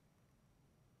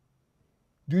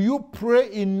 Do you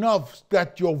pray enough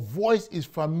that your voice is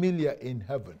familiar in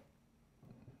heaven?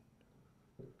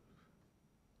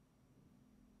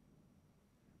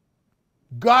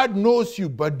 God knows you,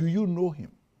 but do you know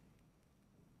him?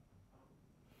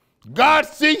 God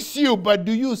sees you, but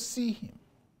do you see him?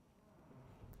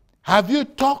 Have you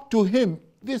talked to him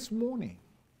this morning?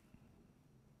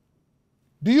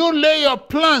 Do you lay your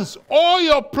plans, all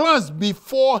your plans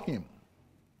before him?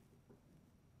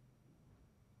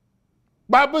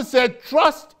 Bible said,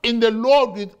 trust in the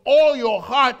Lord with all your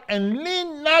heart and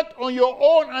lean not on your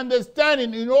own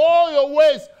understanding. In all your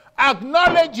ways,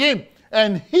 acknowledge him,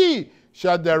 and he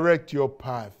shall direct your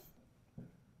path.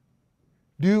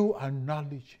 Do you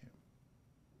acknowledge him?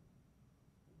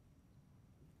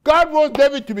 God wants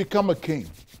David to become a king.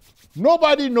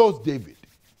 Nobody knows David.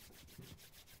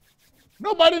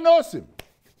 Nobody knows him.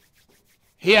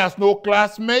 He has no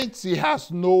classmates. He has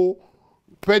no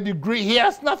pedigree. He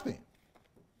has nothing.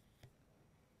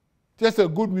 Just a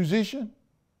good musician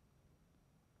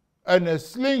and a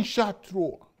slingshot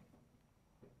thrower.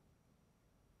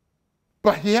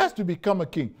 But he has to become a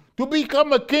king. To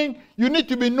become a king, you need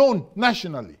to be known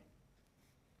nationally.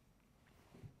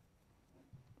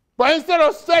 But instead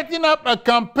of setting up a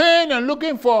campaign and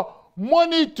looking for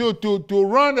money to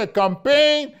run a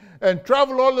campaign and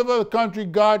travel all over the country,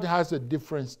 God has a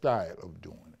different style of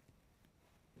doing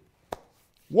it.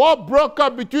 War broke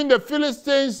up between the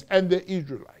Philistines and the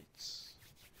Israelites.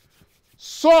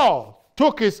 Saul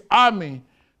took his army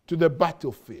to the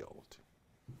battlefield.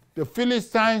 The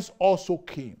Philistines also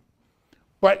came.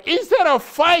 But instead of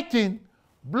fighting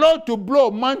blow to blow,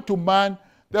 man to man,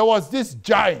 there was this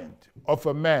giant of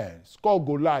a man. It's called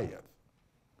Goliath.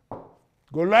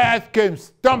 Goliath came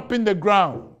stomping the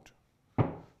ground.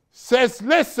 Says,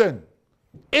 listen,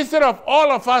 instead of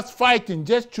all of us fighting,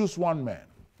 just choose one man.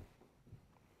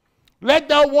 Let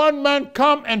that one man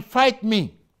come and fight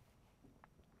me.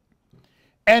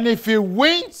 And if he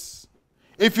wins,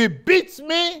 if he beats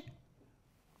me,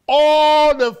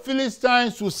 all the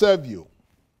Philistines will serve you.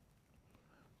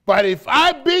 But if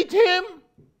I beat him,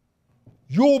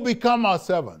 You will become our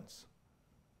servants.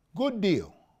 Good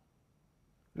deal.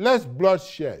 Less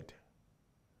bloodshed.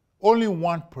 Only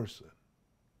one person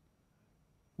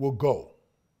will go.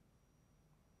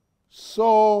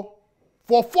 So,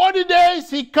 for 40 days,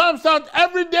 he comes out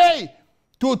every day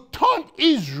to taunt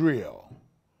Israel.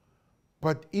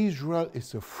 But Israel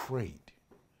is afraid.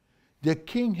 The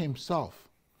king himself,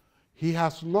 he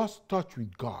has lost touch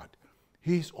with God.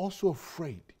 He is also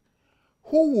afraid.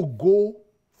 Who will go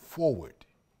forward?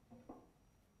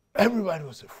 Everybody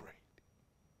was afraid.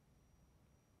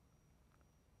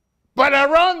 But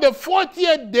around the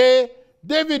 40th day,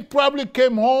 David probably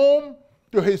came home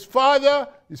to his father.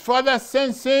 His father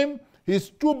sends him. His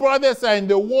two brothers are in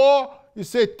the war. He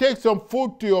said, take some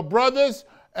food to your brothers.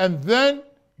 And then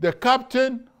the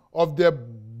captain of the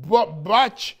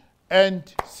batch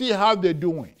and see how they're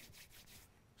doing.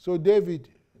 So David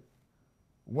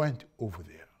went over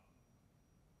there.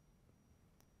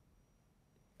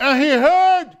 And he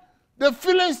heard the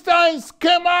Philistines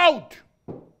came out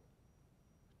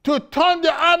to taunt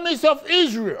the armies of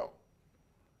Israel.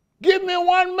 Give me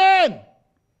one man,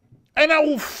 and I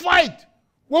will fight.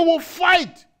 We will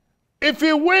fight. If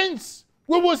he wins,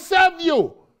 we will serve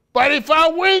you. But if I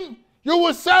win, you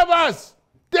will serve us.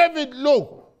 David,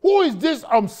 look, who is this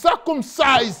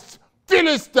uncircumcised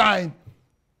Philistine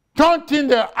taunting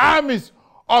the armies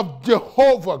of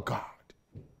Jehovah God?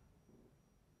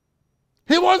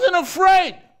 He wasn't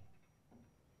afraid.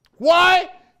 Why?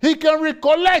 He can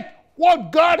recollect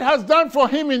what God has done for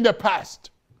him in the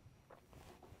past.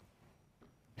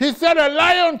 He said a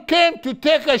lion came to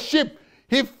take a sheep.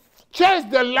 He chased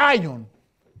the lion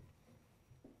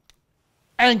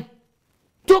and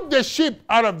took the sheep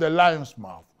out of the lion's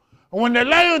mouth. And when the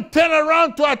lion turned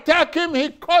around to attack him, he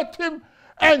caught him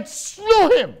and slew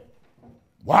him.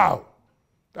 Wow,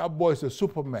 that boy is a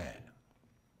Superman.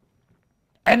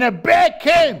 And a bear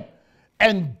came,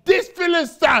 and this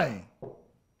Philistine,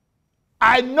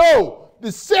 I know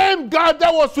the same God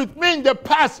that was with me in the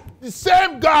past, the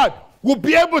same God will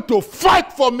be able to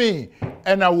fight for me,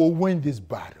 and I will win this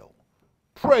battle.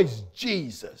 Praise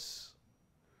Jesus.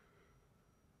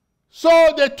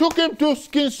 So they took him to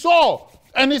King Saul,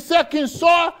 and he said, King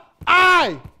Saul,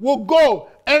 I will go,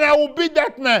 and I will beat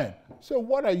that man. So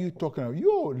what are you talking about?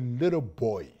 You're a little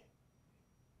boy.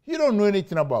 You don't know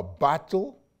anything about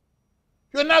battle.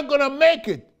 You're not going to make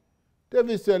it.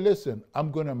 David said, listen,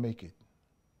 I'm going to make it.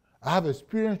 I have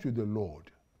experience with the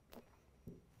Lord.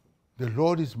 The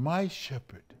Lord is my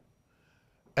shepherd.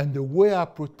 And the way I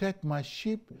protect my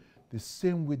sheep, the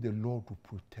same way the Lord will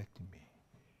protect me.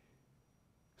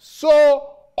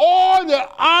 So all the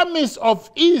armies of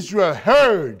Israel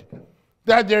heard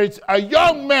that there is a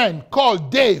young man called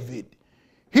David.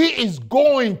 He is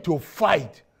going to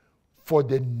fight for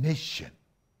the nation.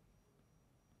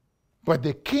 But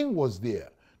the king was there.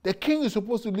 The king is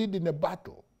supposed to lead in the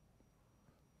battle.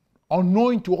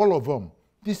 Unknowing to all of them,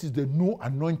 this is the new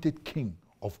anointed king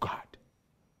of God.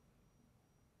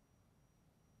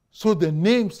 So the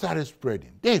name started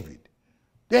spreading. David,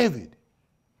 David,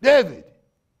 David,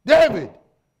 David.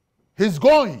 He's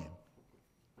going.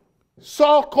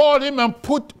 Saul called him and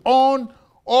put on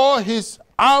all his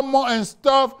armor and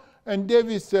stuff. And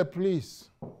David said, please,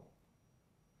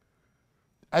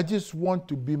 I just want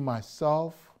to be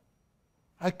myself.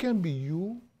 I can't be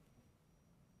you.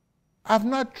 I've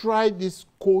not tried this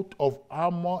coat of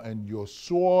armor and your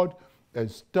sword and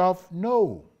stuff.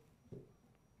 No.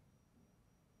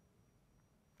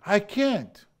 I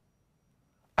can't.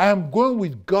 I am going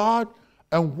with God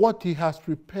and what he has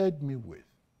prepared me with.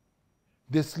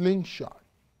 The slingshot.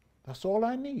 That's all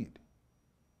I need.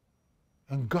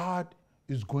 And God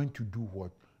is going to do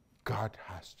what God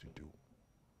has to do.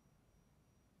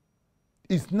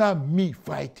 It's not me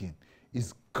fighting.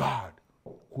 It's God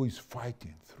who is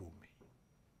fighting through me.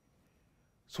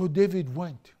 So David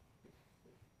went.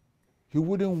 He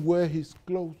wouldn't wear his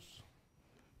clothes.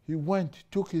 He went,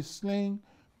 took his sling,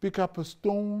 picked up a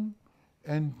stone,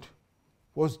 and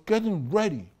was getting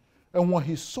ready. And when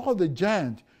he saw the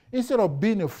giant, instead of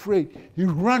being afraid, he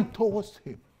ran towards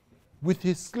him with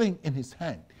his sling in his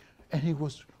hand. And he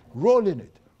was rolling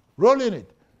it, rolling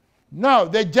it. Now,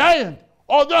 the giant,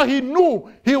 although he knew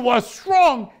he was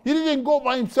strong, he didn't go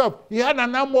by himself. He had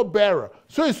an armor bearer.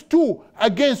 So it's 2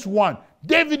 against 1.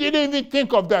 David didn't even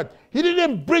think of that. He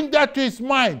didn't bring that to his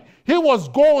mind. He was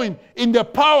going in the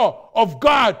power of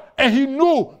God, and he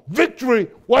knew victory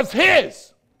was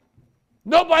his.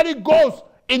 Nobody goes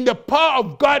in the power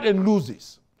of God and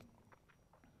loses.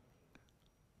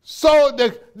 So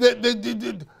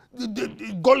the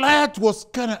Goliath was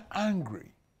kind of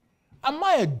angry. Am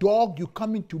I a dog? You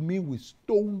coming to me with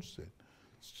stones?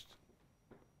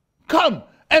 come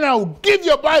and I will give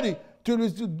your body to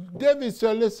this. David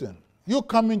said, listen, you're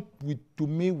coming to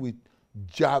me with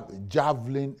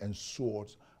javelin and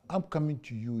swords. I'm coming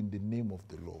to you in the name of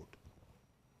the Lord.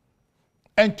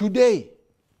 And today,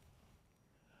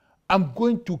 I'm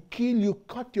going to kill you,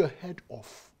 cut your head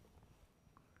off.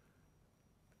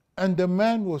 And the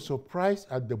man was surprised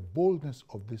at the boldness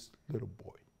of this little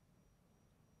boy.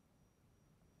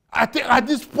 I think at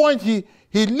this point, he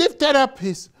lifted up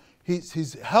his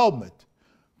helmet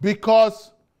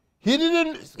because he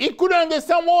couldn't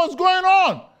understand what was going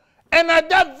on. And at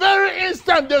that very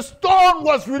instant, the stone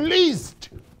was released.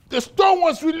 The stone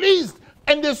was released,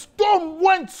 and the stone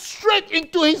went straight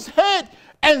into his head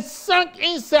and sank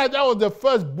inside. That was the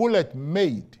first bullet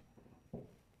made. It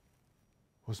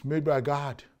was made by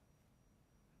God.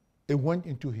 It went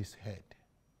into his head,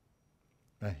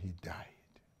 and he died.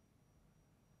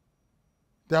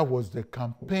 That was the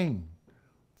campaign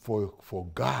for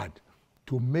God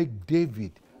to make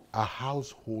David a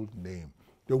household name.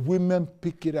 The women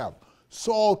pick it up.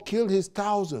 Saul killed his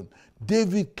 1,000.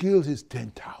 David killed his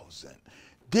 10,000.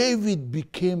 David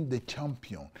became the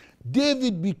champion.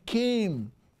 David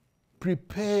became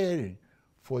preparing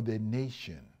for the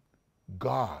nation.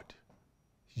 God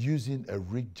using a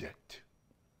reject.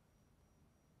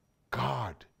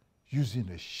 God using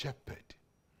a shepherd.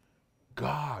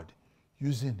 God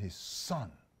using his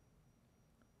son.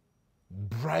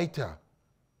 Brighter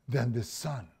than the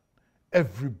sun.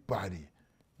 Everybody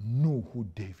knew who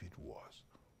David was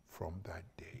from that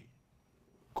day.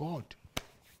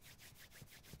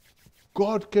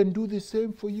 God can do the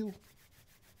same for you.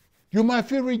 You might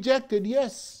feel rejected,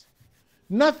 yes.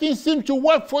 Nothing seems to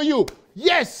work for you,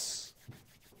 yes.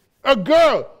 A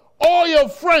girl, all your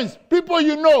friends, people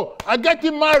you know are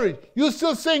getting married, you're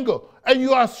still single, and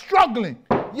you are struggling,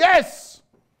 yes.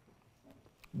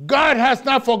 God has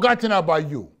not forgotten about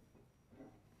you.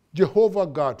 Jehovah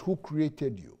God, who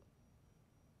created you,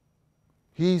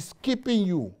 he is keeping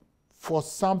you for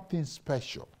something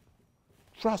special.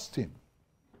 Trust him.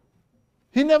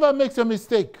 He never makes a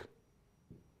mistake.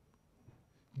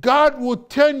 God will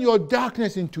turn your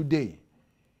darkness into day.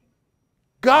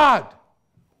 God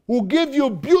will give you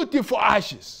beauty for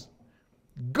ashes.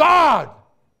 God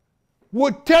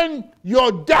will turn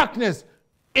your darkness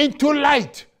into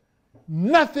light.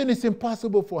 Nothing is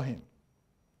impossible for him.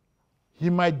 He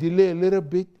might delay a little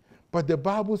bit, but the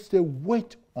Bible says,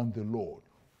 wait on the Lord.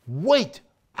 Wait,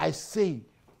 I say,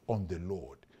 on the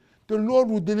Lord. The Lord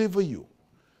will deliver you.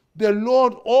 The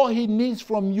Lord, all he needs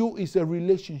from you is a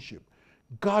relationship.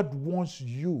 God wants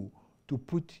you to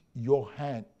put your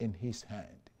hand in his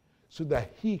hand so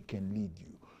that he can lead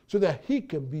you, so that he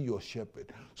can be your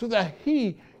shepherd, so that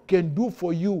he can do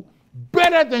for you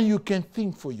better than you can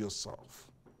think for yourself.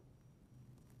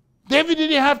 David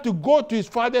didn't have to go to his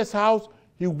father's house.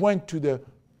 He went to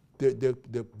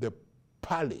the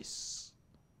palace.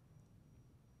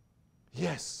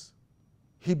 Yes,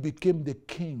 he became the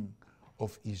king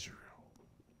of Israel.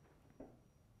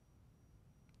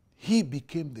 He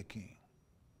became the king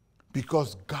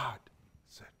because God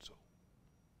said so.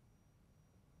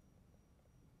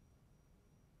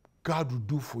 God will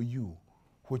do for you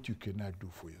what you cannot do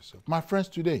for yourself. My friends,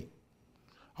 today,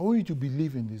 I want you to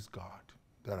believe in this God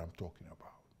that I'm talking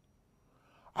about.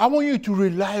 I want you to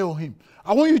rely on him.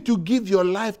 I want you to give your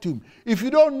life to him. If you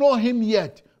don't know him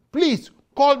yet, please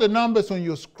call the numbers on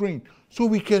your screen so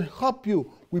we can help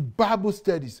you with Bible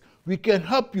studies. We can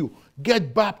help you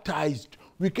get baptized.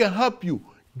 We can help you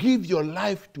give your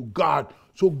life to God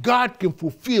so God can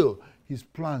fulfill his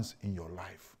plans in your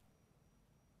life.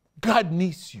 God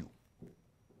needs you.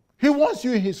 He wants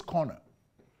you in his corner.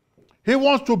 He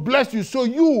wants to bless you so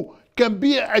you can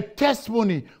be a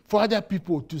testimony for other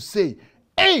people to say,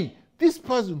 hey, this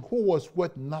person who was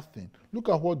worth nothing, look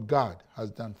at what God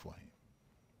has done for him.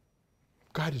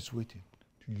 God is waiting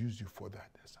to use you for that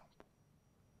example.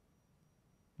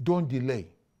 Don't delay.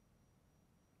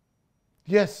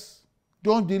 Yes,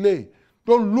 don't delay.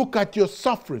 Don't look at your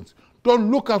sufferings.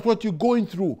 Don't look at what you're going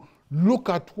through. Look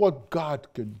at what God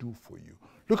can do for you.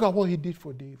 Look at what he did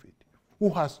for David, who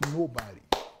has nobody.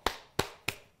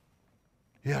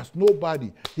 He has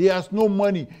nobody. He has no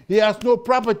money. He has no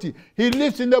property. He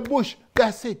lives in the bush.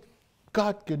 That's it.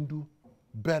 God can do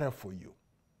better for you.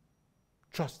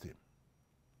 Trust him.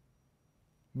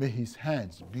 May his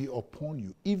hands be upon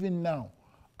you, even now,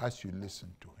 as you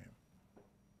listen to him.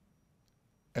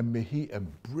 And may he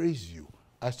embrace you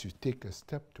as you take a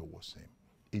step towards him.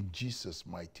 In Jesus'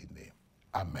 mighty name.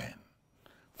 Amen.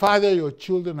 Father, your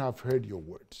children have heard your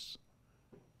words.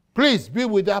 Please be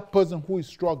with that person who is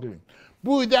struggling. Be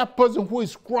with that person who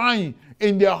is crying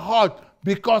in their heart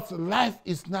because life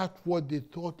is not what they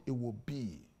thought it would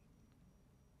be.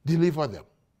 Deliver them.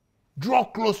 Draw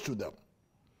close to them.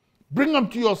 Bring them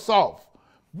to yourself.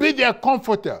 Be their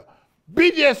comforter.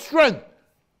 Be their strength.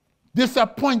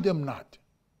 Disappoint them not.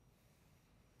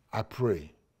 I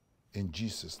pray in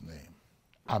Jesus' name.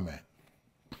 Amen.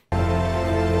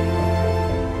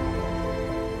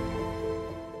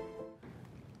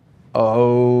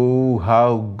 Oh,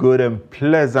 how good and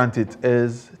pleasant it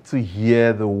is to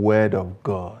hear the word of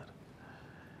God.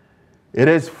 It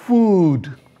is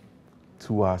food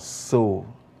to our soul,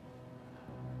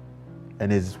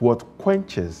 and is what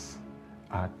quenches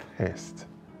our thirst.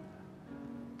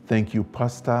 Thank you,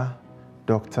 Pastor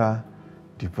Dr.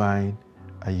 Divine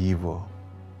Ayivo.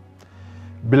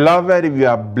 Beloved, if you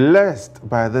are blessed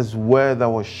by this word that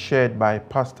was shared by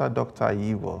Pastor Dr.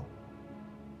 Ayivo,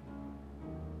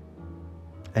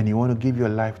 and you want to give your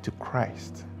life to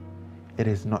Christ, it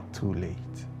is not too late.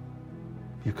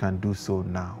 You can do so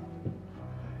now.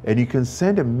 And you can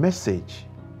send a message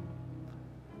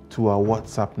to our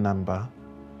WhatsApp number,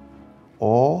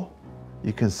 or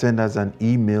you can send us an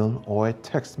email or a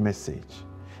text message.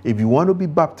 If you want to be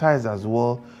baptized as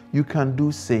well, you can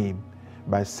do same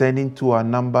by sending to our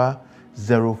number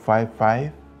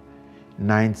 055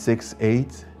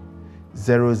 968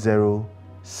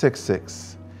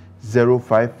 0066.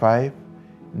 055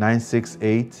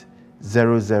 968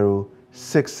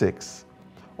 0066,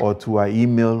 or to our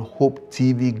email Hope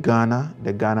TV Ghana,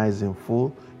 the Ghana is in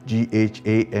full,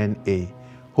 GHANA,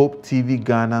 Hope TV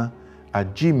Ghana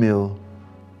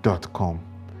 @gmail.com.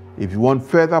 If you want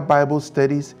further Bible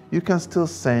studies, you can still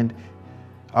send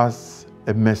us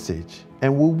a message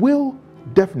and we will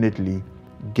definitely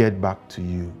get back to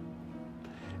you.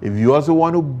 If you also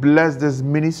want to bless this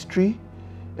ministry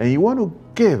and you want to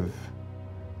give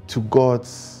to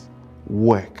God's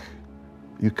work,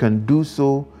 you can do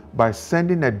so by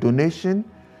sending a donation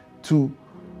to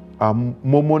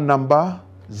Momo number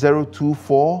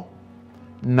 024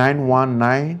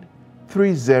 919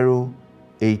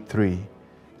 3083.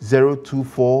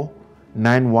 024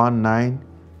 919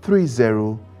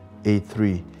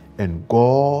 3083. And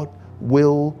God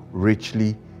will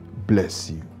richly bless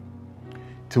you.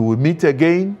 Till we meet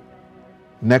again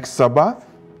next Sabbath,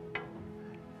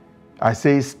 I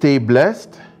say stay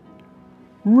blessed,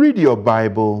 read your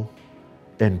Bible,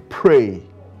 and pray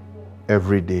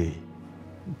every day.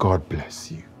 God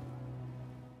bless you.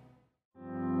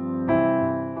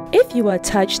 If you are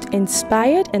touched,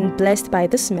 inspired, and blessed by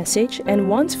this message and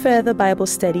want further Bible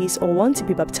studies or want to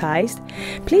be baptized,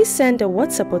 please send a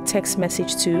WhatsApp or text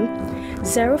message to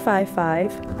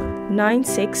 055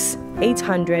 96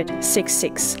 800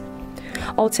 66.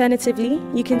 Alternatively,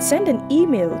 you can send an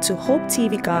email to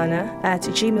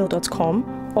hopetvghana@gmail.com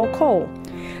or call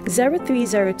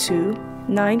 0302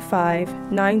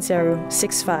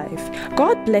 959065.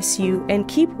 God bless you and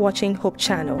keep watching Hope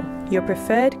Channel, your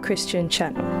preferred Christian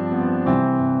channel.